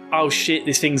 oh shit,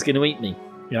 this thing's going to eat me.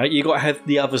 You know, you got to have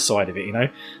the other side of it. You know,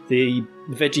 the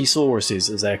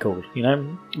Vegisauruses, as they're called. You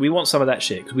know, we want some of that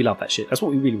shit because we love that shit. That's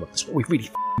what we really want. That's what we really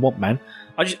want, man.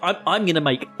 I'm going to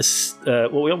make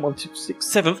we're on 1, 2, 6,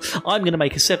 7th. I'm going to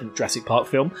make a 7th Jurassic Park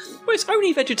film where it's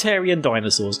only vegetarian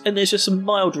dinosaurs, and there's just some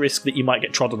mild risk that you might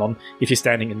get trodden on if you're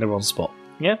standing in the wrong spot.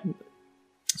 Yeah,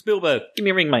 Spielberg, give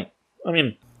me a ring, mate. I'm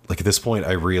in. Like at this point,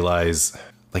 I realize,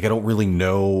 like, I don't really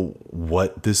know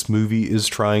what this movie is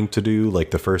trying to do.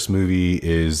 Like, the first movie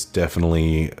is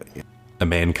definitely a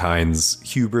mankind's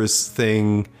hubris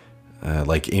thing,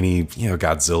 like any,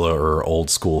 Godzilla or old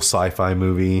school sci-fi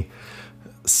movie.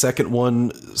 Second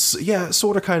one, yeah,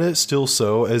 sort of, kind of, still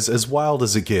so, as wild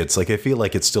as it gets. Like, I feel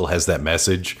like it still has that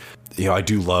message. I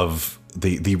do love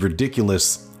the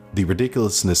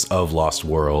ridiculousness of Lost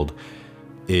World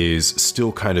is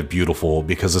still kind of beautiful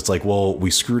because it's like, well, we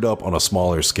screwed up on a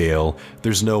smaller scale.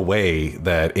 There's no way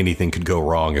that anything could go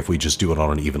wrong if we just do it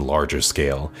on an even larger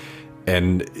scale.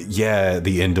 And yeah,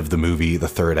 the end of the movie, the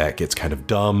third act gets kind of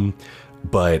dumb,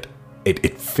 but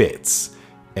it fits.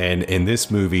 And in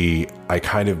this movie, I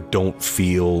kind of don't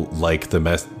feel like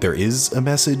there is a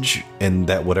message, and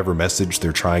that whatever message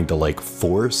they're trying to like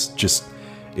force, just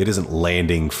it isn't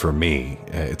landing for me.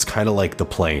 It's kind of like the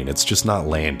plane. It's just not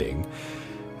landing.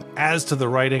 As to the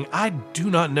writing, I do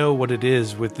not know what it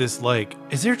is with this. Like,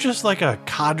 is there just like a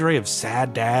cadre of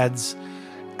sad dads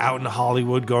out in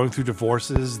Hollywood going through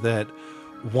divorces that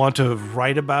want to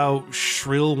write about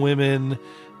shrill women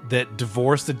that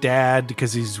divorce the dad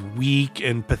because he's weak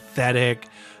and pathetic,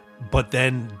 but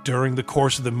then during the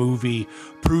course of the movie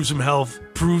proves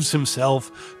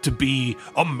himself to be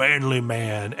a manly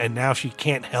man, and now she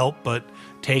can't help but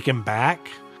take him back?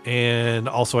 And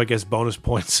also, I guess, bonus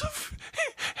points of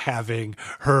having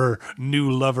her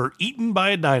new lover eaten by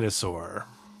a dinosaur.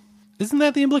 Isn't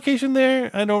that the implication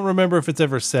there? I don't remember if it's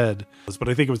ever said, but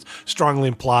I think it was strongly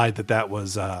implied that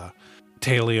was Téa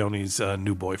Leoni's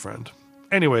new boyfriend.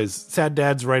 Anyways, sad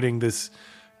dad's writing this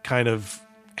kind of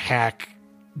hack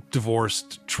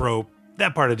divorced trope.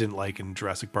 That part I didn't like in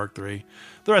Jurassic Park 3.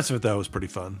 The rest of it, though, was pretty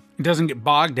fun. It doesn't get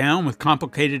bogged down with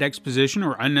complicated exposition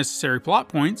or unnecessary plot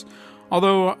points,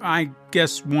 although I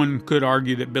guess one could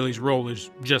argue that Billy's role is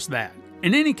just that.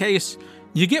 In any case,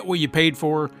 you get what you paid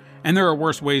for, and there are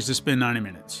worse ways to spend 90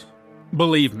 minutes.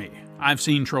 Believe me, I've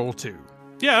seen Troll 2.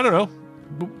 Yeah, I don't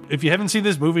know. If you haven't seen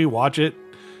this movie, watch it.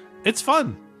 It's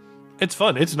fun. It's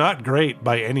fun. It's not great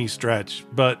by any stretch,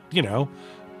 but,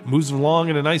 moves along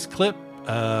in a nice clip.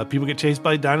 People get chased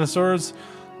by dinosaurs.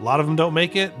 A lot of them don't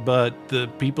make it, but the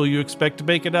people you expect to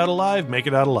make it out alive make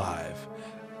it out alive.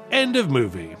 End of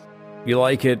movie. You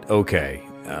like it? Okay.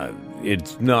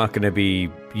 It's not going to be...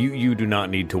 You do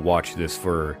not need to watch this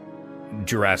for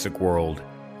Jurassic World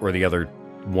or the other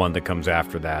one that comes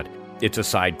after that. It's a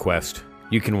side quest.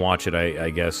 You can watch it,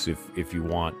 I guess, if you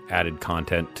want added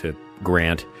content to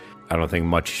Grant. I don't think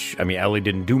much... I mean, Ellie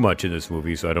didn't do much in this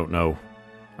movie, so I don't know.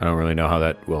 I don't really know how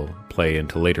that will play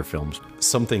into later films.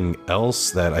 Something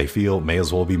else that I feel may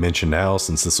as well be mentioned now,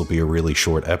 since this will be a really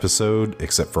short episode,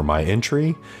 except for my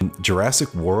entry.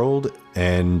 Jurassic World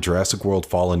and Jurassic World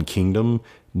Fallen Kingdom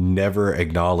never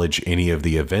acknowledge any of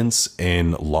the events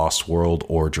in Lost World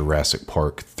or Jurassic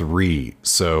Park 3.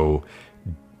 So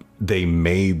they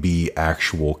may be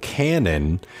actual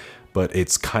canon, but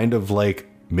it's kind of like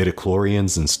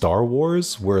midichlorians in Star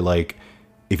Wars, where like,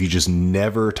 if you just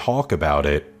never talk about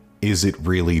it, is it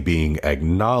really being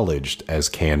acknowledged as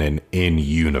canon in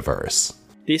universe?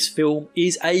 This film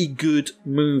is a good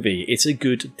movie. It's a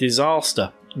good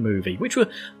disaster movie, which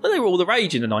they were all the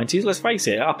rage in the 90s, let's face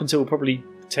it, up until probably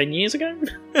 10 years ago.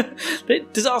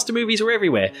 Disaster movies were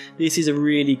everywhere. This is a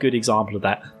really good example of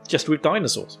that, just with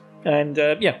dinosaurs. And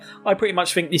I pretty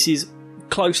much think this is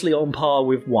closely on par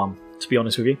with 1. To be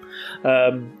honest with you, I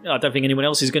don't think anyone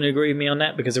else is going to agree with me on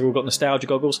that because they've all got nostalgia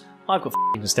goggles. I've got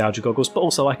nostalgia goggles, but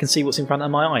also I can see what's in front of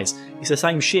my eyes. It's the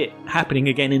same shit happening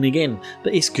again and again,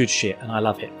 but it's good shit and I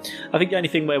love it. I think the only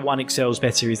thing where 1 excels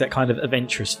better is that kind of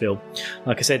adventurous feel.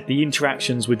 Like I said, the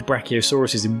interactions with the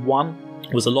Brachiosauruses in 1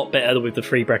 was a lot better than with the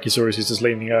 3 Brachiosauruses just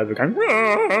leaning over going,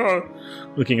 "Rah!"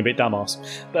 looking a bit dumbass.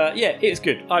 But yeah, it's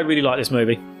good. I really like this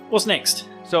movie. What's next?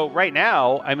 So right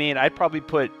now, I mean, I'd probably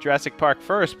put Jurassic Park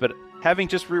first, but having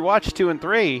just rewatched 2 and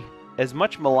 3, as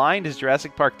much maligned as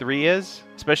Jurassic Park 3 is,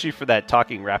 especially for that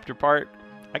talking raptor part,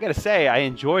 I gotta say, I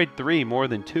enjoyed 3 more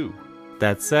than 2.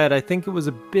 That said, I think it was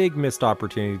a big missed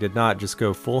opportunity to not just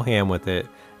go full ham with it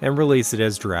and release it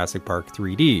as Jurassic Park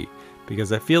 3D,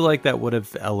 because I feel like that would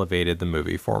have elevated the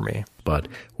movie for me. But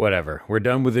whatever, we're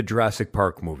done with the Jurassic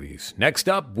Park movies. Next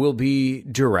up will be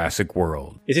Jurassic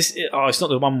World. Is this... Oh, it's not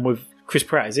the one with Chris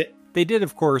Pratt, is it? They did,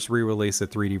 of course, re-release a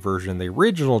 3D version of the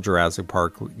original Jurassic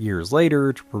Park years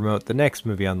later to promote the next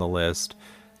movie on the list,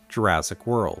 Jurassic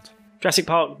World. Jurassic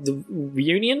Park, the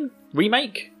reunion?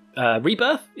 Remake?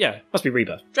 Rebirth? Yeah, must be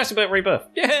Rebirth. Jurassic Park Rebirth.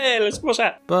 Yeah, let's watch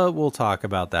that. But we'll talk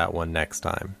about that one next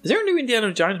time. Is there a new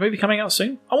Indiana Jones movie coming out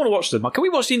soon? I want to watch them. Can we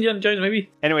watch the Indiana Jones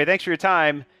movie? Anyway, thanks for your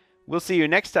time. We'll see you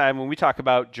next time when we talk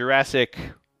about Jurassic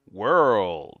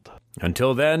World.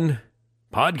 Until then,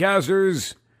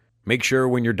 podcasters... make sure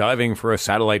when you're diving for a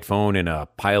satellite phone in a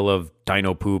pile of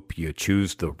dino poop, you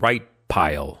choose the right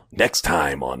pile. Next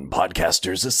time on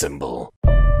Podcasters Assemble.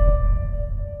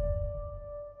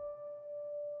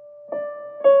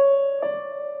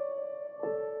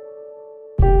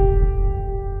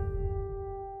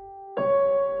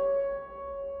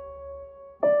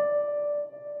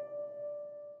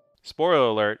 Spoiler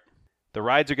alert, the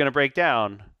rides are going to break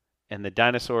down, and the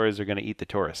dinosaurs are going to eat the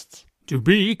tourists. To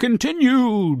be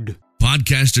continued.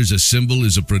 Podcasters Assemble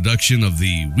is a production of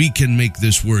the We Can Make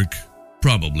This Work,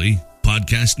 Probably,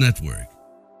 Podcast Network.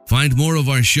 Find more of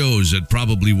our shows at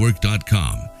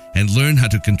probablywork.com and learn how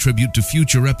to contribute to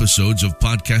future episodes of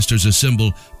Podcasters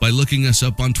Assemble by looking us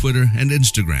up on Twitter and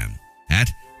Instagram at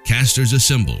Casters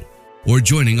Assemble or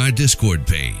joining our Discord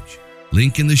page.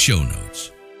 Link in the show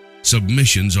notes.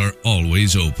 Submissions are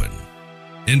always open.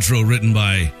 Intro written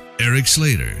by Eric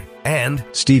Slater and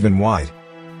Stephen White.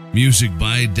 Music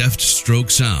by Deft Stroke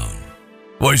Sound.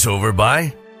 Voiceover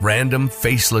by random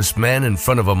faceless man in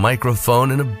front of a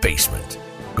microphone in a basement.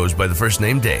 Goes by the first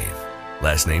name Dave,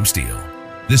 last name Steele.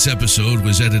 This episode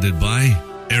was edited by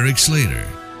Eric Slater.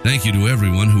 Thank you to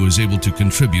everyone who was able to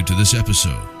contribute to this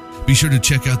episode. Be sure to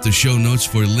check out the show notes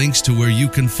for links to where you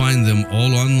can find them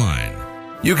all online.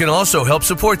 You can also help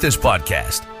support this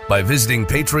podcast by visiting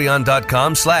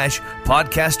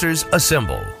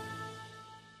patreon.com/podcastersassemble.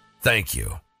 Thank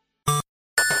you.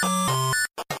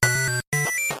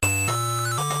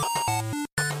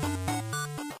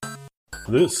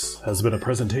 This has been a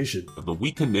presentation of the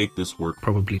We Can Make This Work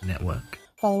Probably Network.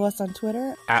 Follow us on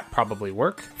Twitter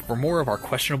 @ProbablyWork for more of our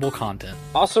questionable content.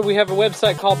 Also, we have a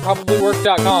website called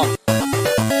probablywork.com.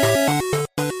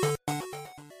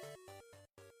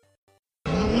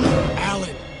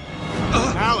 Alan!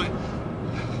 Alan!